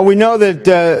scales are? Well, we know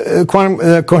that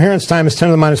quantum coherence time is 10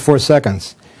 to the minus 4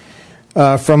 seconds.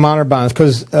 from honor bonds,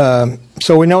 because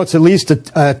so we know it's at least a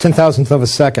 10,000th of a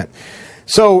second.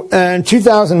 So in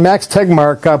 2000, Max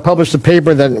Tegmark published a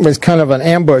paper that was kind of an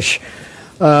ambush.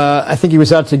 I think he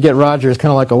was out to get Rogers,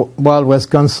 kind of like a Wild West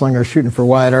gunslinger shooting for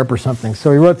Wyatt Earp or something.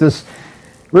 So he wrote this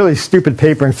really stupid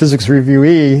paper in Physics Review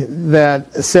E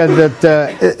that said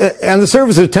that, on the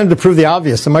surface it attempted to prove the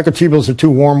obvious. The microtubules are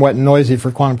too warm, wet, and noisy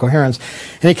for quantum coherence.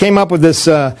 And he came up with this,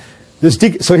 so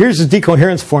here's his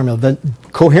decoherence formula. The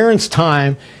coherence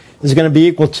time is going to be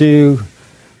equal to,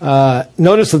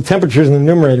 notice the temperatures in the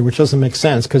numerator, which doesn't make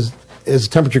sense, because as the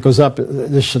temperature goes up,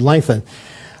 this should lengthen.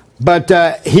 But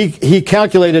he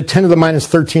calculated 10 to the minus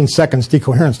 13 seconds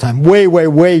decoherence time. Way, way,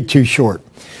 way too short.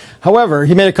 However,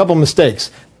 he made a couple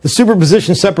mistakes. The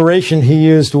superposition separation he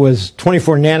used was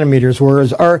 24 nanometers,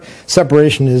 whereas our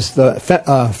separation is the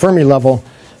Fermi level,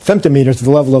 femtometers,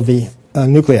 the level of the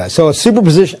nuclei. So a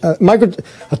superposition,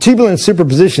 a tubular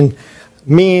superposition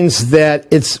means that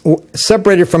it's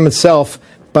separated from itself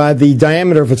by the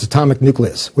diameter of its atomic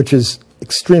nucleus, which is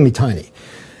extremely tiny.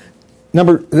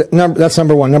 That's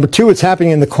number one. Number two, it's happening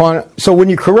in the quantum. So when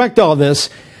you correct all this,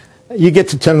 you get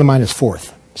to 10 to the minus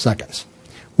fourth seconds,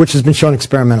 which has been shown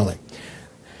experimentally.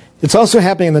 It's also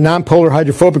happening in the nonpolar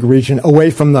hydrophobic region, away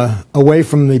from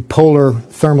the polar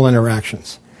thermal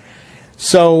interactions.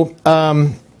 So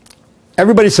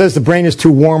everybody says the brain is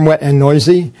too warm, wet, and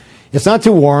noisy. It's not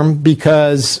too warm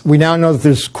because we now know that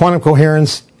there's quantum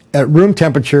coherence at room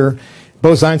temperature,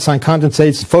 Bose-Einstein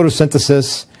condensates,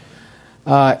 photosynthesis.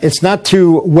 It's not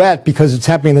too wet because it's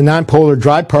happening in the nonpolar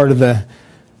dry part of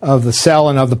the cell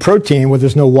and of the protein where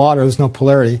there's no water, there's no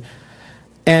polarity.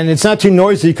 And it's not too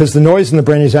noisy because the noise in the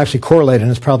brain is actually correlated and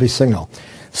it's probably signal.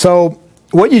 So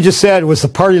what you just said was the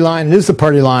party line, and is the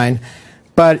party line,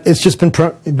 but it's just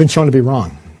been shown to be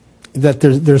wrong. That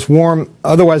there's warm,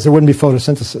 otherwise there wouldn't be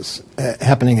photosynthesis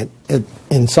happening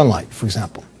in sunlight, for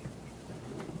example.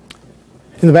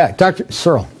 In the back, Dr.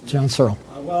 Searle, John Searle.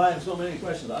 Well, I have so many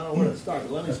questions. I don't know where to start,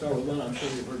 but let me start with one I'm sure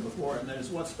you've heard before, and that is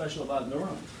what's special about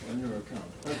neurons in your account.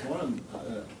 That's one of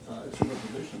them,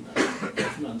 superposition.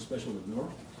 That's nothing special with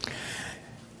neurons.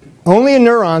 Only in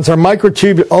neurons are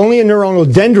microtubule, only in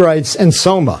neuronal dendrites and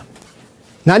soma,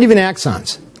 not even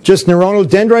axons. Just neuronal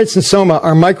dendrites and soma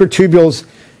are microtubules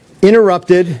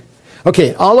interrupted.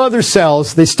 Okay, all other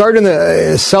cells, they start in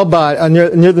the cell body, near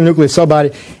the nucleus cell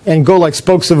body, and go like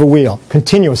spokes of a wheel,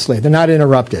 continuously. They're not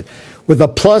interrupted, with a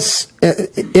plus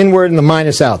inward and the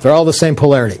minus out. They're all the same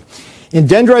polarity. In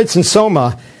dendrites and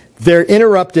soma, they're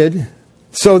interrupted.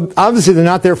 So obviously they're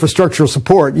not there for structural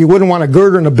support. You wouldn't want a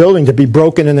girder in a building to be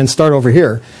broken and then start over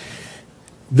here.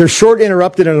 They're short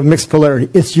interrupted and of mixed polarity.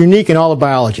 It's unique in all of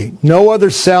biology. No other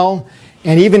cell,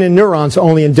 and even in neurons,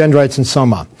 only in dendrites and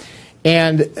soma.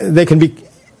 And they can be,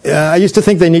 I used to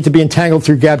think they need to be entangled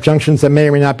through gap junctions. That may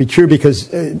or may not be true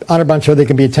because Honor showed they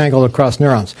can be entangled across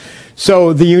neurons.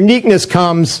 So the uniqueness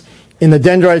comes in the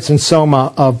dendrites and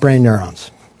soma of brain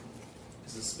neurons.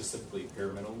 Is this specifically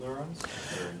pyramidal neurons?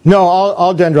 No,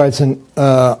 all dendrites and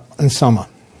soma,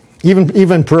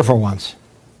 even peripheral ones,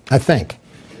 I think.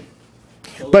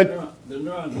 So But the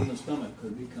neurons in the stomach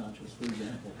could be conscious, for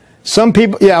example. some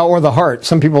people, yeah, or the heart.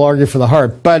 Some people argue for the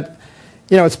heart, but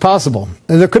you know, it's possible.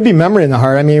 There could be memory in the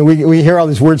heart. I mean, we hear all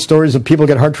these weird stories of people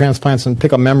get heart transplants and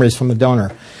pick up memories from the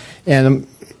donor. And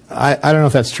I don't know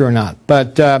if that's true or not.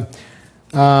 But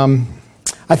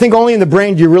I think only in the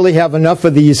brain do you really have enough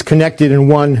of these connected in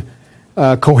one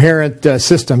coherent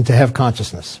system to have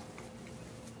consciousness.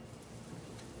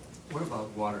 What about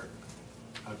water?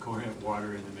 Coherent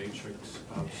water in the matrix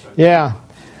outside? Yeah.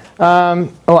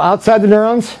 Outside the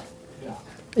neurons? Yeah.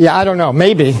 Yeah, I don't know.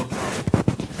 Maybe.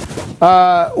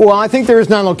 Well, I think there is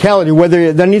non-locality,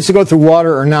 whether that needs to go through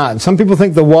water or not. Some people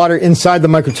think the water inside the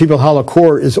microtubule hollow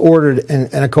core is ordered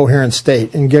in a coherent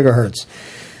state in gigahertz.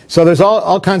 So there's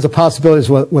all kinds of possibilities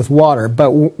with water.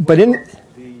 But in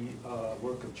The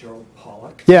work of Gerald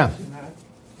Pollack Yeah. in that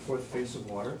fourth phase of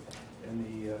water, and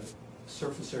the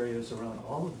surface areas around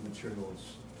all of the materials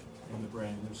in the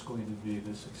brain, there's going to be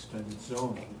this extended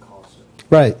zone, he calls it.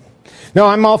 Right. No,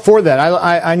 I'm all for that.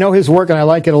 I know his work and I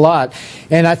like it a lot.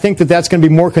 And I think that that's going to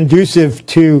be more conducive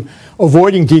to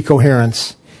avoiding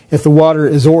decoherence if the water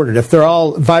is ordered, if they're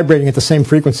all vibrating at the same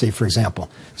frequency, for example.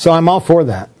 So I'm all for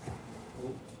that.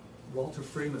 Well, Walter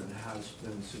Freeman has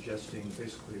been suggesting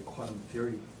basically a quantum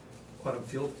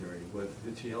field theory with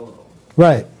Vitiello.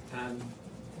 Right. And,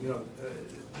 you know,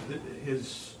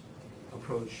 his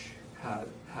approach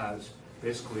has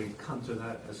basically come to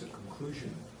that as a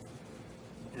conclusion.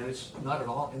 And it's not at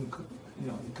all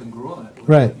incongruent with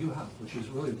Right. what you have, which is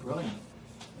really brilliant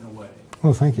in a way.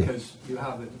 Well, thank you. Because you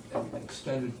have an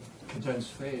extended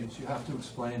condensed phase. You have to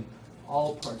explain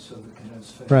all parts of the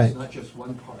condensed phase, Right. not just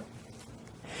one part.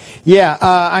 Yeah,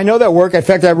 I know that work. In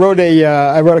fact, I wrote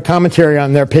a commentary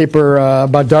on their paper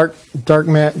about dark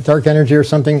energy or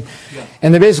something, Yeah.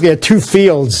 and they basically had two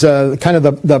fields, kind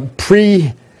of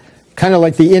kind of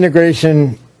like the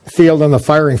integration field and the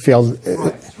firing field.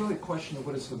 Right. It's really a question of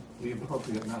what is the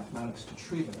appropriate mathematics to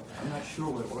treat it. I'm not sure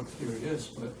what org theory is,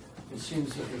 but it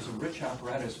seems that there's a rich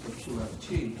apparatus for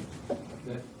QFT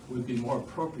that would be more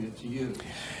appropriate to use.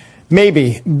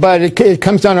 Maybe, but it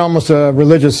comes down to almost a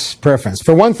religious preference.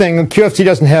 For one thing, QFT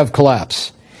doesn't have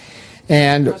collapse.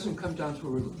 And It doesn't come down to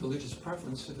a religious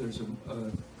preference. There's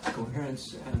a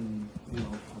coherence and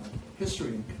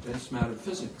history in condensed matter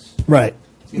physics. right,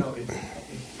 It's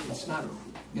not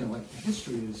like the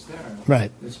history is there.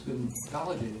 Right. It's been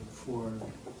validated for.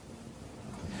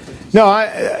 no,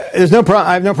 there's no problem.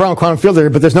 I have no problem with quantum field theory,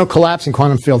 but there's no collapse in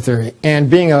quantum field theory. And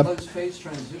being Those phase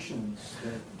transitions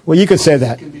that well, you could say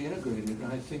that. can be integrated,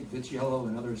 and I think Vitiello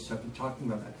and others have been talking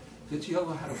about that.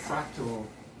 Vitiello had a fractal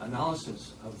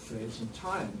analysis of phase and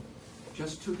time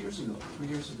just 3 years ago.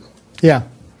 Yeah.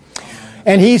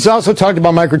 And he's also talked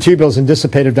about microtubules and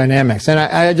dissipative dynamics. And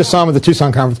I just saw him at the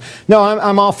Tucson conference. No,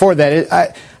 I'm all for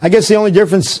that. I guess the only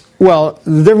difference,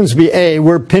 the difference would be,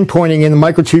 we're pinpointing in the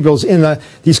microtubules in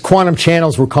these quantum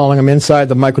channels, we're calling them, inside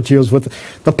the microtubules. With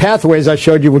the pathways I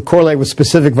showed you would correlate with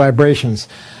specific vibrations.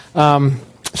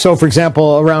 So, for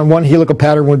example, around one helical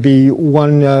pattern would be 10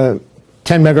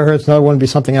 megahertz, another one would be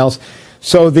something else.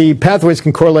 So the pathways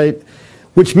can correlate,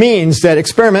 which means that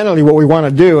experimentally what we want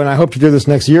to do, and I hope to do this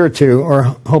next year or two, or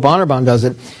hope Honorbound does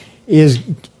it, is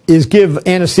give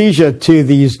anesthesia to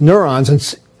these neurons and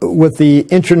with the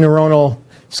intraneuronal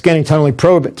scanning tunneling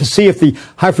probe to see if the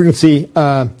high-frequency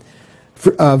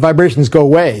vibrations go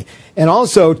away. And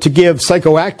also to give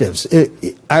psychoactives.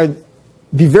 I'd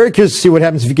be very curious to see what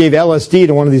happens if you gave LSD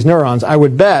to one of these neurons. I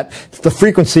would bet that the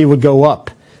frequency would go up,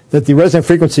 that the resonant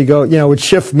frequency would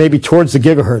shift maybe towards the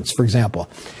gigahertz, for example.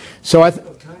 So Can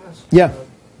I ask? Yeah.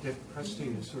 If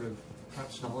Presti is sort of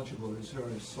perhaps knowledgeable, is there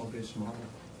a cell-based model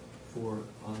for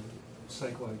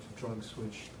psychoactive drugs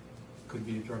which could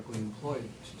be directly employed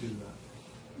to do that?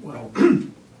 Well,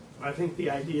 I think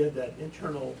the idea that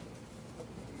internal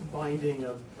binding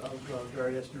of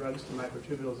various drugs to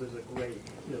microtubules is a great,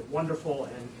 wonderful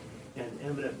and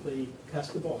eminently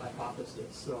testable hypothesis.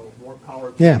 So more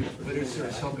power to Yeah. you for But is there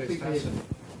a doing that. cell-based asset?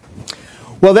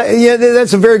 Well,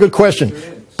 that's a very good question.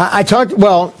 I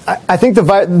think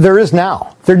there is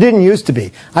now. There didn't used to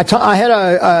be. I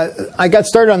got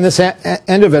started on this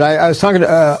end of it. I was talking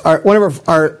to one of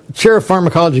our chair of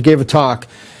pharmacology gave a talk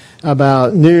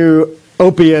about new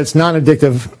opiates,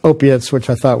 non-addictive opiates,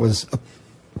 which I thought was a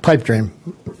pipe dream,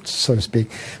 so to speak.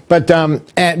 But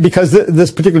and because this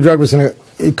particular drug was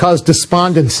it caused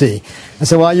despondency. I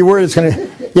said, well, you're worried it's going to,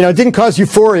 it didn't cause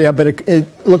euphoria, but it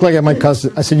looked like it might cause.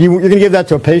 I said, you're going to give that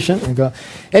to a patient? And go,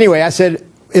 anyway, I said,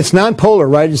 it's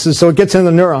nonpolar, right? He says, so it gets in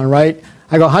the neuron, right?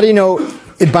 I go, how do you know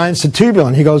it binds to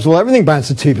tubulin? He goes, well, everything binds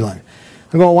to tubulin.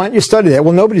 I go, well, why don't you study that?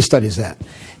 Well, nobody studies that.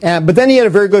 But then he had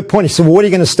a very good point. He said, well, what are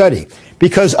you going to study?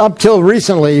 Because up till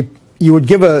recently, you would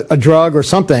give a drug or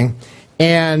something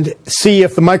and see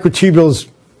if the microtubules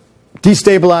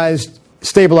destabilized,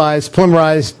 stabilized,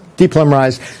 polymerized,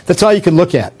 depolymerized. That's all you could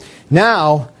look at.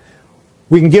 Now,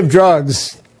 we can give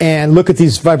drugs and look at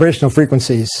these vibrational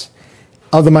frequencies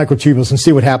of the microtubules and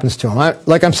see what happens to them.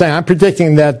 Like I'm saying, I'm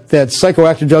predicting that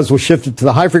psychoactive drugs will shift it to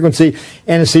the high frequency,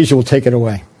 anesthesia will take it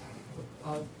away.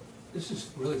 This is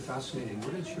really fascinating.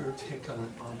 What is your take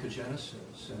on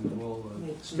oncogenesis? And we'll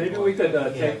Maybe we could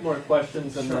take more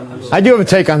questions and then. I do have a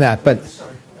take on that, but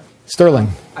Sterling.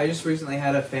 I just recently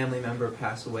had a family member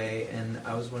pass away, and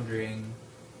I was wondering,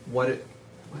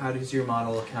 how does your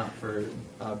model account for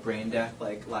brain death,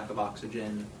 like lack of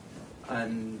oxygen,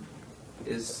 and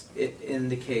is it in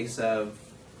the case of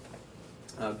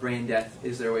brain death?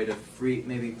 Is there a way to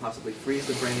possibly freeze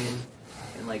the brain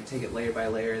and like take it layer by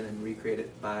layer and then recreate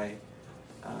it by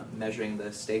measuring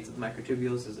the states of the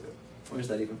microtubules? Or is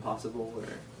that even possible? Or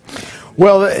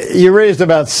Well, you raised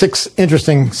about 6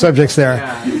 interesting subjects there.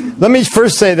 Yeah. Let me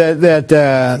first say that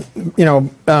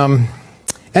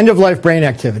end-of-life brain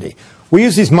activity. We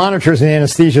use these monitors in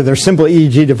anesthesia. They're simple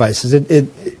EEG devices.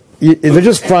 They're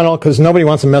just frontal because nobody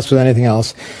wants to mess with anything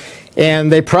else. And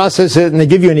they process it, and they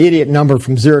give you an idiot number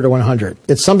from 0 to 100.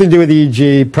 It's something to do with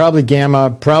EEG, probably gamma,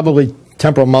 probably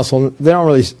temporal muscle. They don't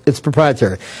really. It's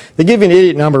proprietary. They give you an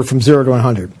idiot number from 0 to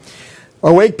 100.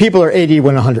 Awake people are 80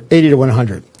 to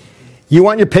 100. You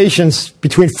want your patients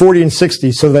between 40 and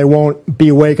 60 so they won't be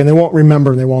awake and they won't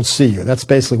remember and they won't see you. That's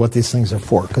basically what these things are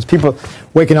for, because people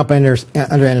waking up under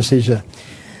anesthesia.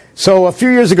 So a few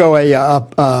years ago,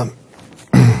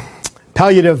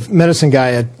 palliative medicine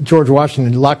guy at George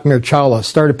Washington, Lakshmir Chawla,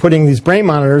 started putting these brain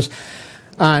monitors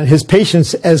on his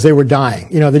patients as they were dying.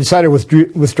 You know, they decided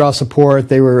to withdraw support,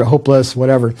 they were hopeless,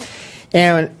 whatever.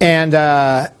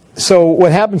 So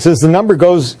what happens is the number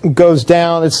goes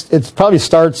down. It probably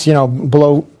starts, you know,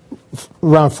 below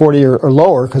around 40 or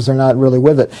lower because they're not really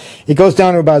with it. It goes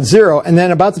down to about 0, and then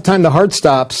about the time the heart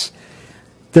stops,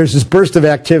 there's this burst of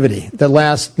activity that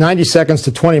lasts 90 seconds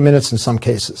to 20 minutes in some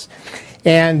cases.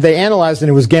 And they analyzed it,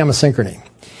 and it was gamma synchrony.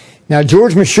 Now,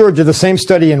 George Masur did the same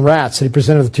study in rats that he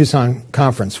presented at the Tucson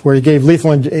conference, where he gave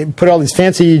put all these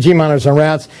fancy EEG monitors on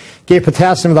rats, gave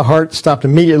potassium to the heart, stopped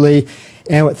immediately,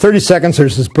 and with 30 seconds,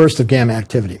 there's this burst of gamma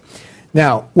activity.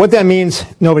 Now, what that means,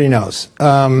 nobody knows.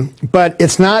 But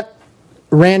it's not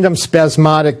random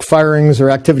spasmodic firings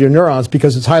or activity of neurons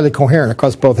because it's highly coherent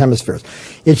across both hemispheres.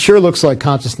 It sure looks like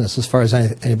consciousness as far as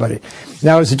anybody.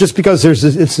 Now, is it just because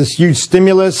it's this huge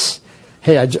stimulus?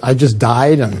 Hey, I just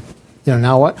died, and you know,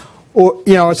 now what? Or,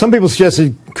 you know, some people suggest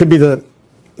it could be the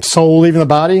soul leaving the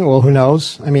body. Well, who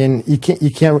knows? I mean, you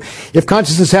can't. If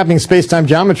consciousness is happening in space-time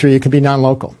geometry, it could be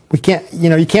non-local. We can't. You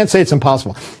know, you can't say it's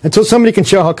impossible until somebody can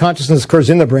show how consciousness occurs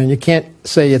in the brain. You can't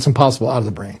say it's impossible out of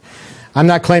the brain. I'm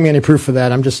not claiming any proof for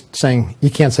that. I'm just saying you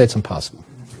can't say it's impossible.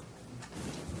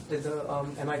 Did the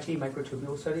MIT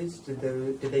microtubule studies, did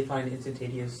they find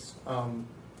instantaneous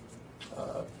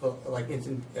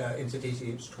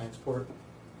instantaneous transport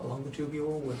along the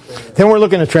tubule with the... Then we're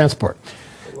looking at transport.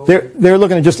 They're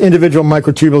looking at just individual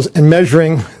microtubules and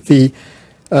measuring the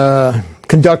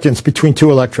conductance between two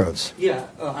electrodes. Yeah,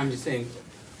 I'm just saying.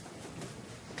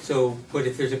 So, but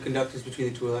if there's a conductance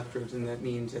between the two electrodes, then that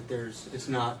means that it's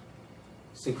not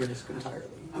synchronous entirely.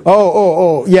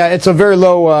 Oh, yeah, it's a very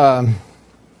low,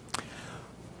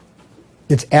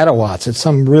 it's attawatts. It's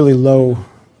some really low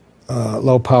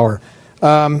power.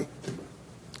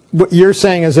 What you're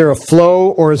saying, is there a flow,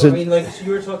 or is it... I mean, like, so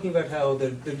you were talking about how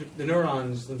the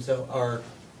neurons themselves are,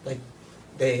 like,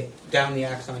 down the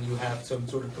axon you have some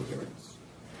sort of coherence.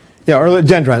 Yeah, or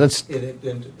dendrite.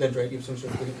 Dendrite, you have some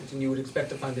sort of coherence, and you would expect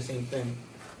to find the same thing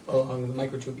along the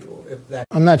microtubule, if that...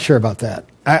 I'm not sure about that.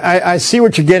 I see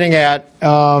what you're getting at.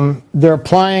 They're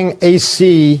applying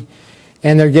AC,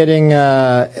 and they're getting...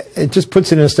 it just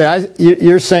puts it in a state...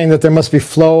 You're saying that there must be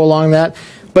flow along that,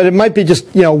 but it might be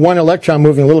just, you know, one electron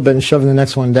moving a little bit and shoving the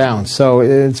next one down. So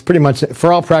it's pretty much,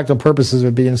 for all practical purposes, it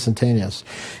would be instantaneous.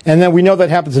 And then we know that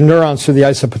happens in neurons through the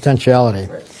isopotentiality.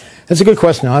 Right. That's a good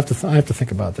question. I have to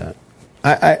think about that.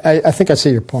 I think I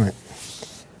see your point.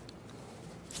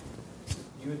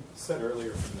 You had said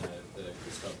earlier from the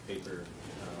Christoph paper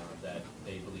that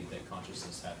they believe that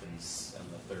consciousness happens on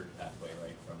the third pathway,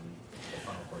 right, from the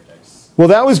frontal cortex. Well,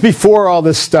 that was before all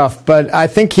this stuff, but I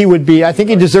think he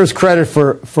deserves credit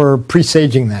for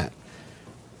presaging that.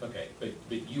 Okay,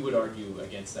 but you would argue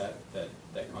against that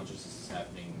consciousness is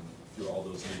happening through all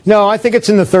those loops? No, I think it's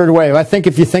in the third wave. I think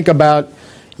if you think about,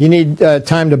 you need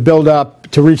time to build up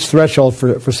to reach threshold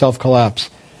for self-collapse.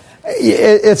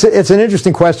 It's an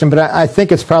interesting question, but I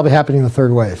think it's probably happening in the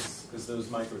third wave. Because those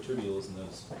microtubules and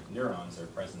those neurons are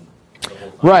present the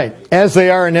whole time. Right, as they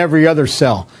are in every other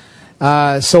cell.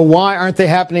 So why aren't they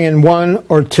happening in one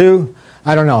or two?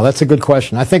 I don't know. That's a good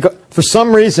question. I think for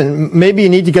some reason, maybe you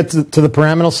need to get to the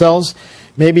pyramidal cells.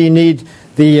 Maybe you need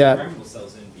the... pyramidal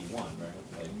cells in B1, right?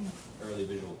 Like early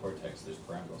visual cortex, there's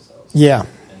pyramidal cells. Yeah.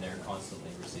 And they're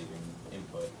constantly receiving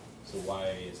input. So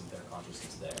why isn't there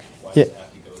consciousness there? Why does it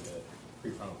have to go to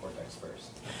prefrontal cortex first?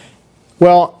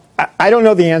 Well, I don't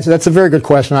know the answer. That's a very good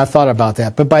question. I've thought about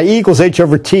that. But by E equals H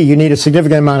over T, you need a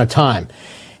significant amount of time.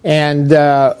 And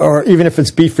or even if it's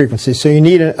B frequency, so you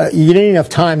need enough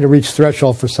time to reach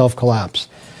threshold for self-collapse.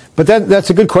 But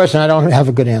that's a good question. I don't have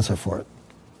a good answer for it.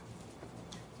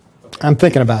 Okay. I'm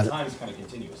thinking about it. Time is kind of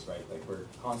continuous, right? Like we're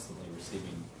constantly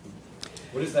receiving.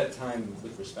 What is that time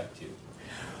with respect to?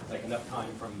 Like enough time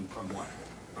from what?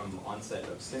 From onset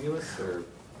of stimulus, or?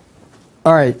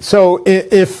 All right. So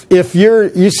if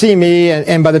you see me,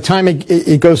 and by the time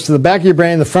it goes to the back of your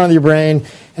brain, the front of your brain,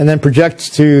 and then projects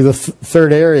to the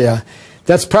third area,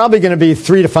 that's probably going to be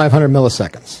 300 to 500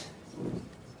 milliseconds.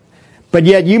 But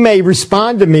yet you may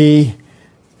respond to me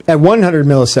at 100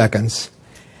 milliseconds,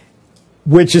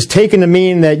 which is taken to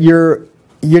mean that your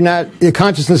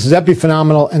consciousness is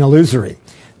epiphenomenal and illusory.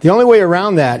 The only way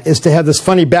around that is to have this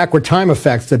funny backward time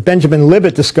effect that Benjamin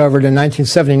Libet discovered in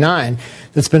 1979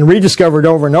 that's been rediscovered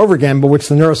over and over again, but which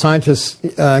the neuroscientists,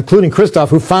 including Christoph,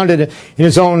 who found it in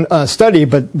his own study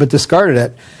but discarded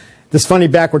it, this funny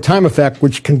backward time effect,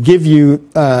 which can give you,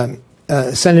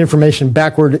 send information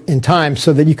backward in time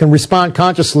so that you can respond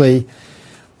consciously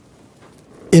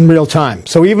in real time.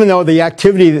 So even though the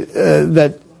activity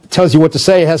that tells you what to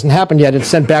say, it hasn't happened yet, it's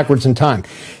sent backwards in time.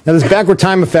 Now, this backward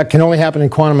time effect can only happen in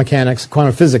quantum mechanics,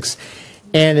 quantum physics,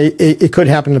 and it could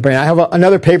happen in the brain. I have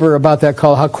another paper about that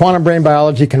called How Quantum Brain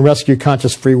Biology Can Rescue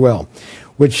Conscious Free Will,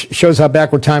 which shows how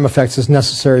backward time effects is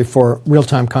necessary for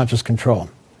real-time conscious control.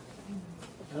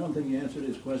 I don't think you answered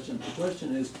his question. The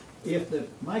question is, if the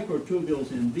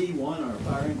microtubules in V1 are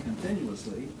firing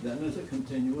continuously, then there's a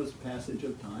continuous passage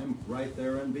of time right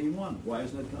there in V1. Why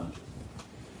isn't it conscious?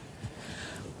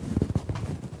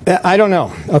 I don't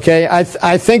know. Okay, I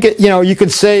think you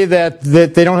could say that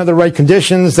they don't have the right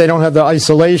conditions, they don't have the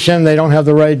isolation, they don't have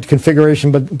the right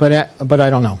configuration, but I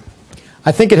don't know.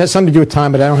 I think it has something to do with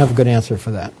time, but I don't have a good answer for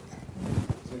that.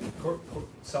 So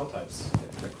cell types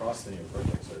across the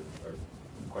neocortex are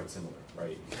quite similar,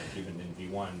 right? Even in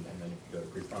V1, and then if you go to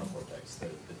prefrontal cortex, the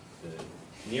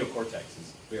neocortex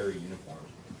is very uniform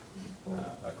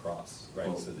across,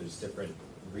 right? So there's different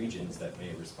regions that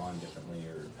may respond differently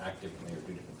or act differently or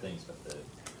do different things, but the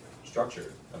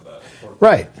structure of a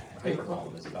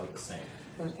hypercolumn is about the same.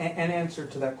 An answer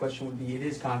to that question would be it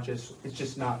is conscious, it's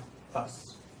just not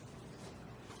us.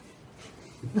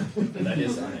 That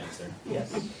is an answer.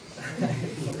 Yes.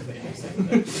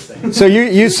 So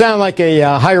you sound like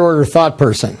a higher order thought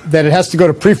person, that it has to go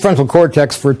to prefrontal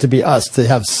cortex for it to be us, to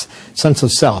have sense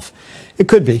of self. It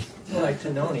could be. Well, like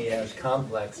Tononi has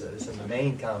complexes, and the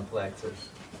main complexes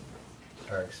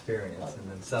are experience, and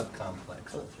then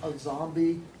subcomplexes. A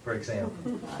zombie. For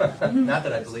example. Not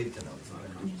that I believe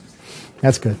Tononi.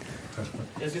 That's good. I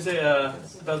was going to say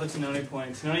about the Tononi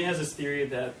point. Tononi has this theory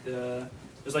that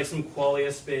there's like some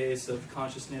qualia space of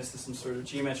consciousness, some sort of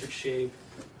geometric shape,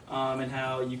 and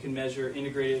how you can measure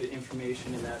integrated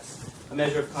information, and that's a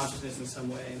measure of consciousness in some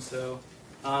way. And so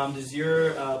does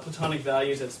your Platonic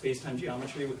values at space-time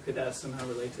geometry, could that somehow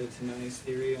relate to Tononi's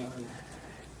theory on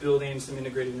building some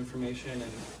integrated information?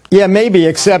 And yeah, maybe,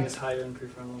 except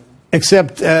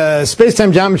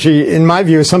space-time geometry, in my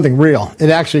view, is something real.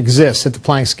 It actually exists at the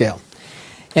Planck scale.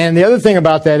 And the other thing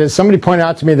about that is somebody pointed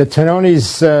out to me that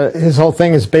Tononi's, his whole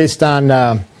thing is based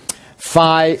on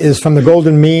phi is from the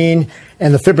golden mean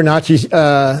and the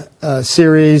Fibonacci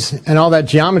series and all that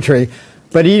geometry,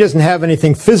 but he doesn't have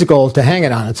anything physical to hang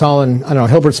it on. It's all in, I don't know,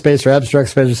 Hilbert space or abstract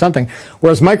space or something.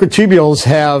 Whereas microtubules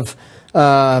have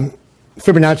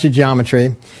Fibonacci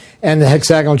geometry and the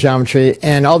hexagonal geometry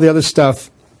and all the other stuff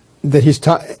that he's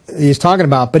talking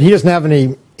about, but he doesn't have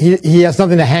any. He has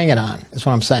nothing to hang it on, is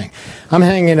what I'm saying. I'm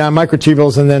hanging it on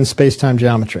microtubules and then space-time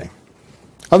geometry.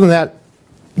 Other than that,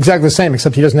 exactly the same,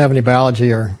 except he doesn't have any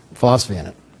biology or philosophy in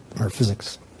it, or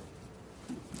physics.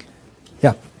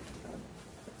 Yeah?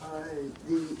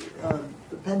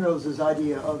 The Penrose's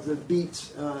idea of the beats,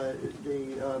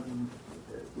 the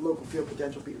local field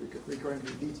potential recurring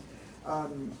to beats,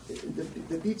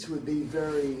 the beats would be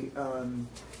very,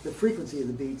 the frequency of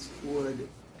the beats would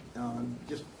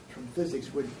just from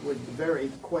physics would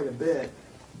vary quite a bit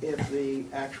if the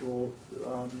actual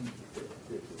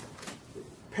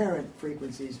parent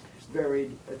frequencies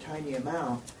varied a tiny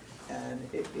amount, and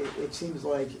it seems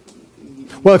like.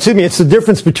 Well, excuse me, it's the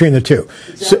difference between the two.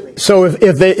 Exactly. So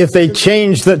if they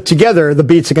change together, the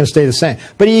beats are going to stay the same.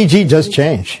 But EEG does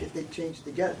change. If they change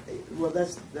together, well,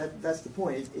 that's the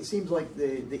point. It seems like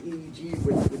the EEG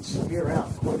would smear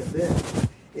out quite a bit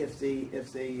if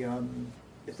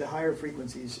the higher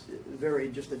frequencies vary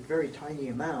just a very tiny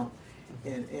amount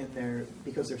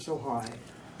because they're so high.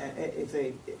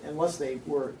 Unless they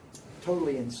were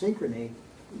totally in synchrony,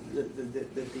 the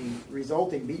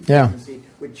resulting beat frequency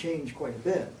would change quite a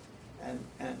bit. And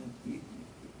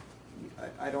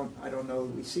I don't know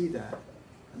that we see that.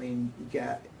 I mean,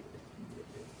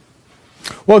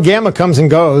 well, gamma comes and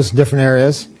goes, different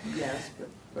areas. Yes,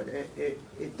 but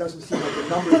it doesn't seem like the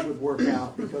numbers would work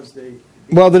out because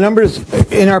well, the numbers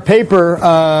in our paper.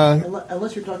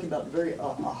 Unless you're talking about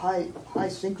a high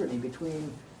synchrony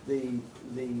between the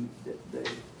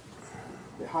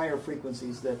higher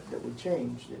frequencies that would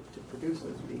change to produce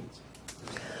those beats.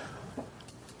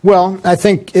 Well, I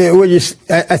think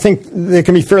I think there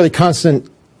can be fairly constant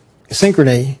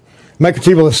synchrony.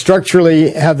 Microtubules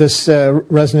structurally have this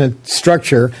resonant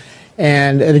structure,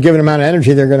 and at a given amount of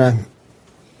energy, they're going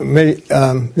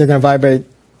to vibrate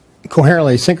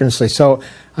coherently, synchronously. So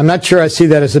I'm not sure I see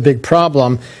that as a big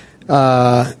problem.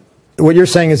 What you're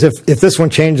saying is if this one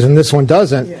changes and this one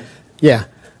doesn't, yeah.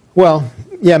 Well,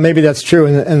 yeah, maybe that's true,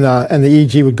 and the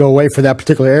EEG would go away for that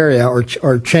particular area,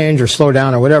 or change or slow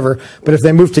down or whatever. But if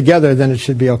they move together, then it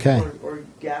should be okay. Or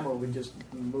gamma would just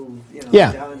move,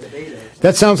 down into beta.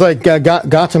 That sounds like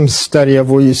Gautam's study of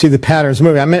where you see the patterns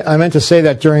moving. I meant to say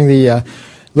that during the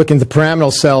looking at the pyramidal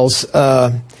cells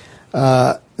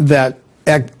that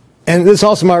and this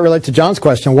also might relate to John's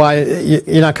question, why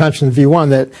you're not conscious in V1,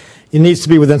 that it needs to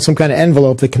be within some kind of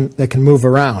envelope that can move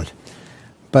around.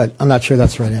 But I'm not sure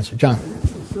that's the right answer. John?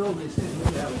 Still, they seem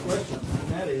to have a question, and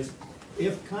that is,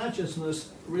 if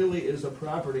consciousness really is a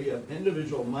property of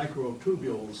individual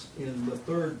microtubules in the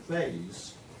third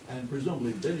phase, and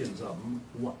presumably billions of them,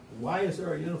 why is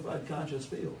there a unified conscious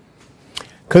field?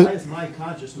 Why does my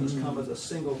consciousness come as a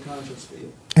single conscious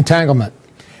field? Entanglement.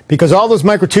 Because all those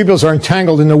microtubules are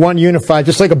entangled into one unified,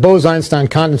 just like a Bose-Einstein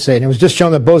condensate. And it was just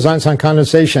shown that Bose-Einstein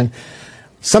condensation,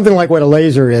 something like what a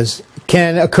laser is,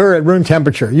 can occur at room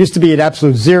temperature. It used to be at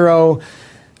absolute zero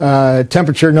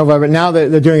temperature, but now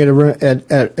they're doing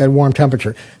it at warm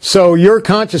temperature. So your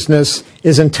consciousness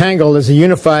is entangled as a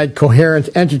unified, coherent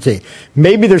entity.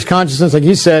 Maybe there's consciousness, like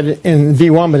you said, in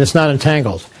V1, but it's not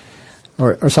entangled,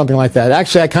 or something like that.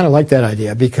 Actually, I kind of like that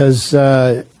idea, because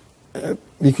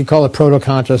you could call it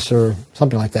proto-conscious or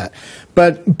something like that.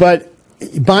 But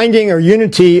binding or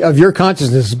unity of your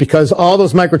consciousness is because all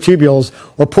those microtubules,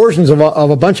 or portions of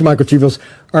a bunch of microtubules,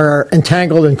 are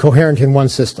entangled and coherent in one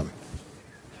system.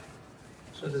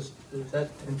 So does that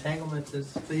entanglement, so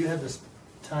you have this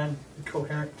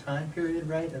coherent time period,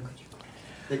 right,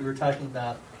 that you were talking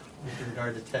about with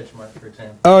regard to Tejmark, for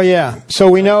example? Oh, yeah. So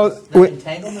we know... The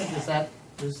entanglement,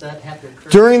 does that have to occur?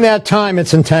 During that time,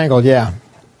 it's entangled, yeah.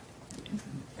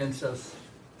 And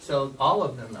so all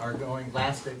of them are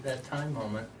lasting that time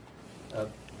moment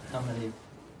of how many?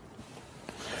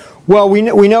 Well, we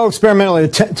know experimentally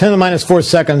 10 to the minus 4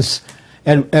 seconds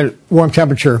at warm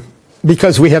temperature,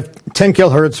 because we have 10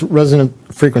 kilohertz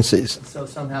resonant frequencies. So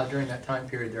somehow during that time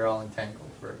period, they're all entangled.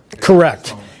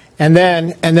 Correct. And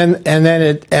then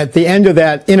at the end of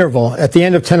that interval, at the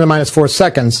end of 10 to the minus 4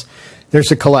 seconds,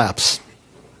 there's a collapse.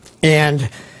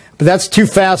 But that's too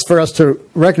fast for us to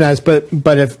recognize. But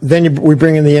if we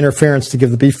bring in the interference to give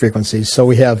the beat frequencies, so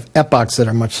we have epochs that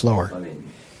are much slower.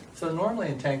 So normally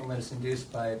entanglement is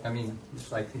induced by,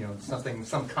 it's like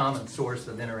some common source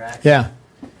of interaction. Yeah.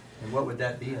 And what would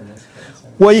that be in this case?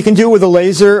 Well, you can do it with a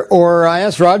laser, or I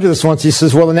asked Roger this once. He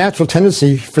says, well, the natural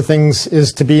tendency for things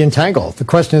is to be entangled. The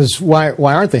question is, why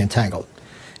aren't they entangled?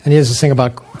 And he has this thing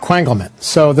about quanglement.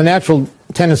 So the natural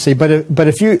tendency, but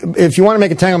if you want to make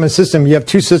an entanglement system, you have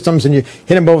two systems and you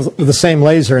hit them both with the same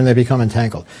laser and they become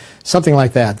entangled. Something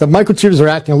like that. The microtubules are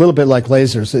acting a little bit like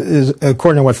lasers,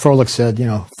 according to what Froelich said,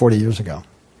 40 years ago,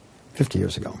 50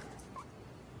 years ago.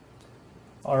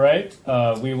 All right,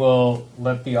 we will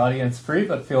let the audience free,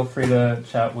 but feel free to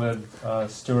chat with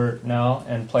Stuart now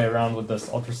and play around with this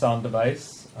ultrasound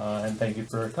device. And thank you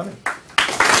for coming.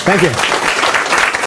 Thank you.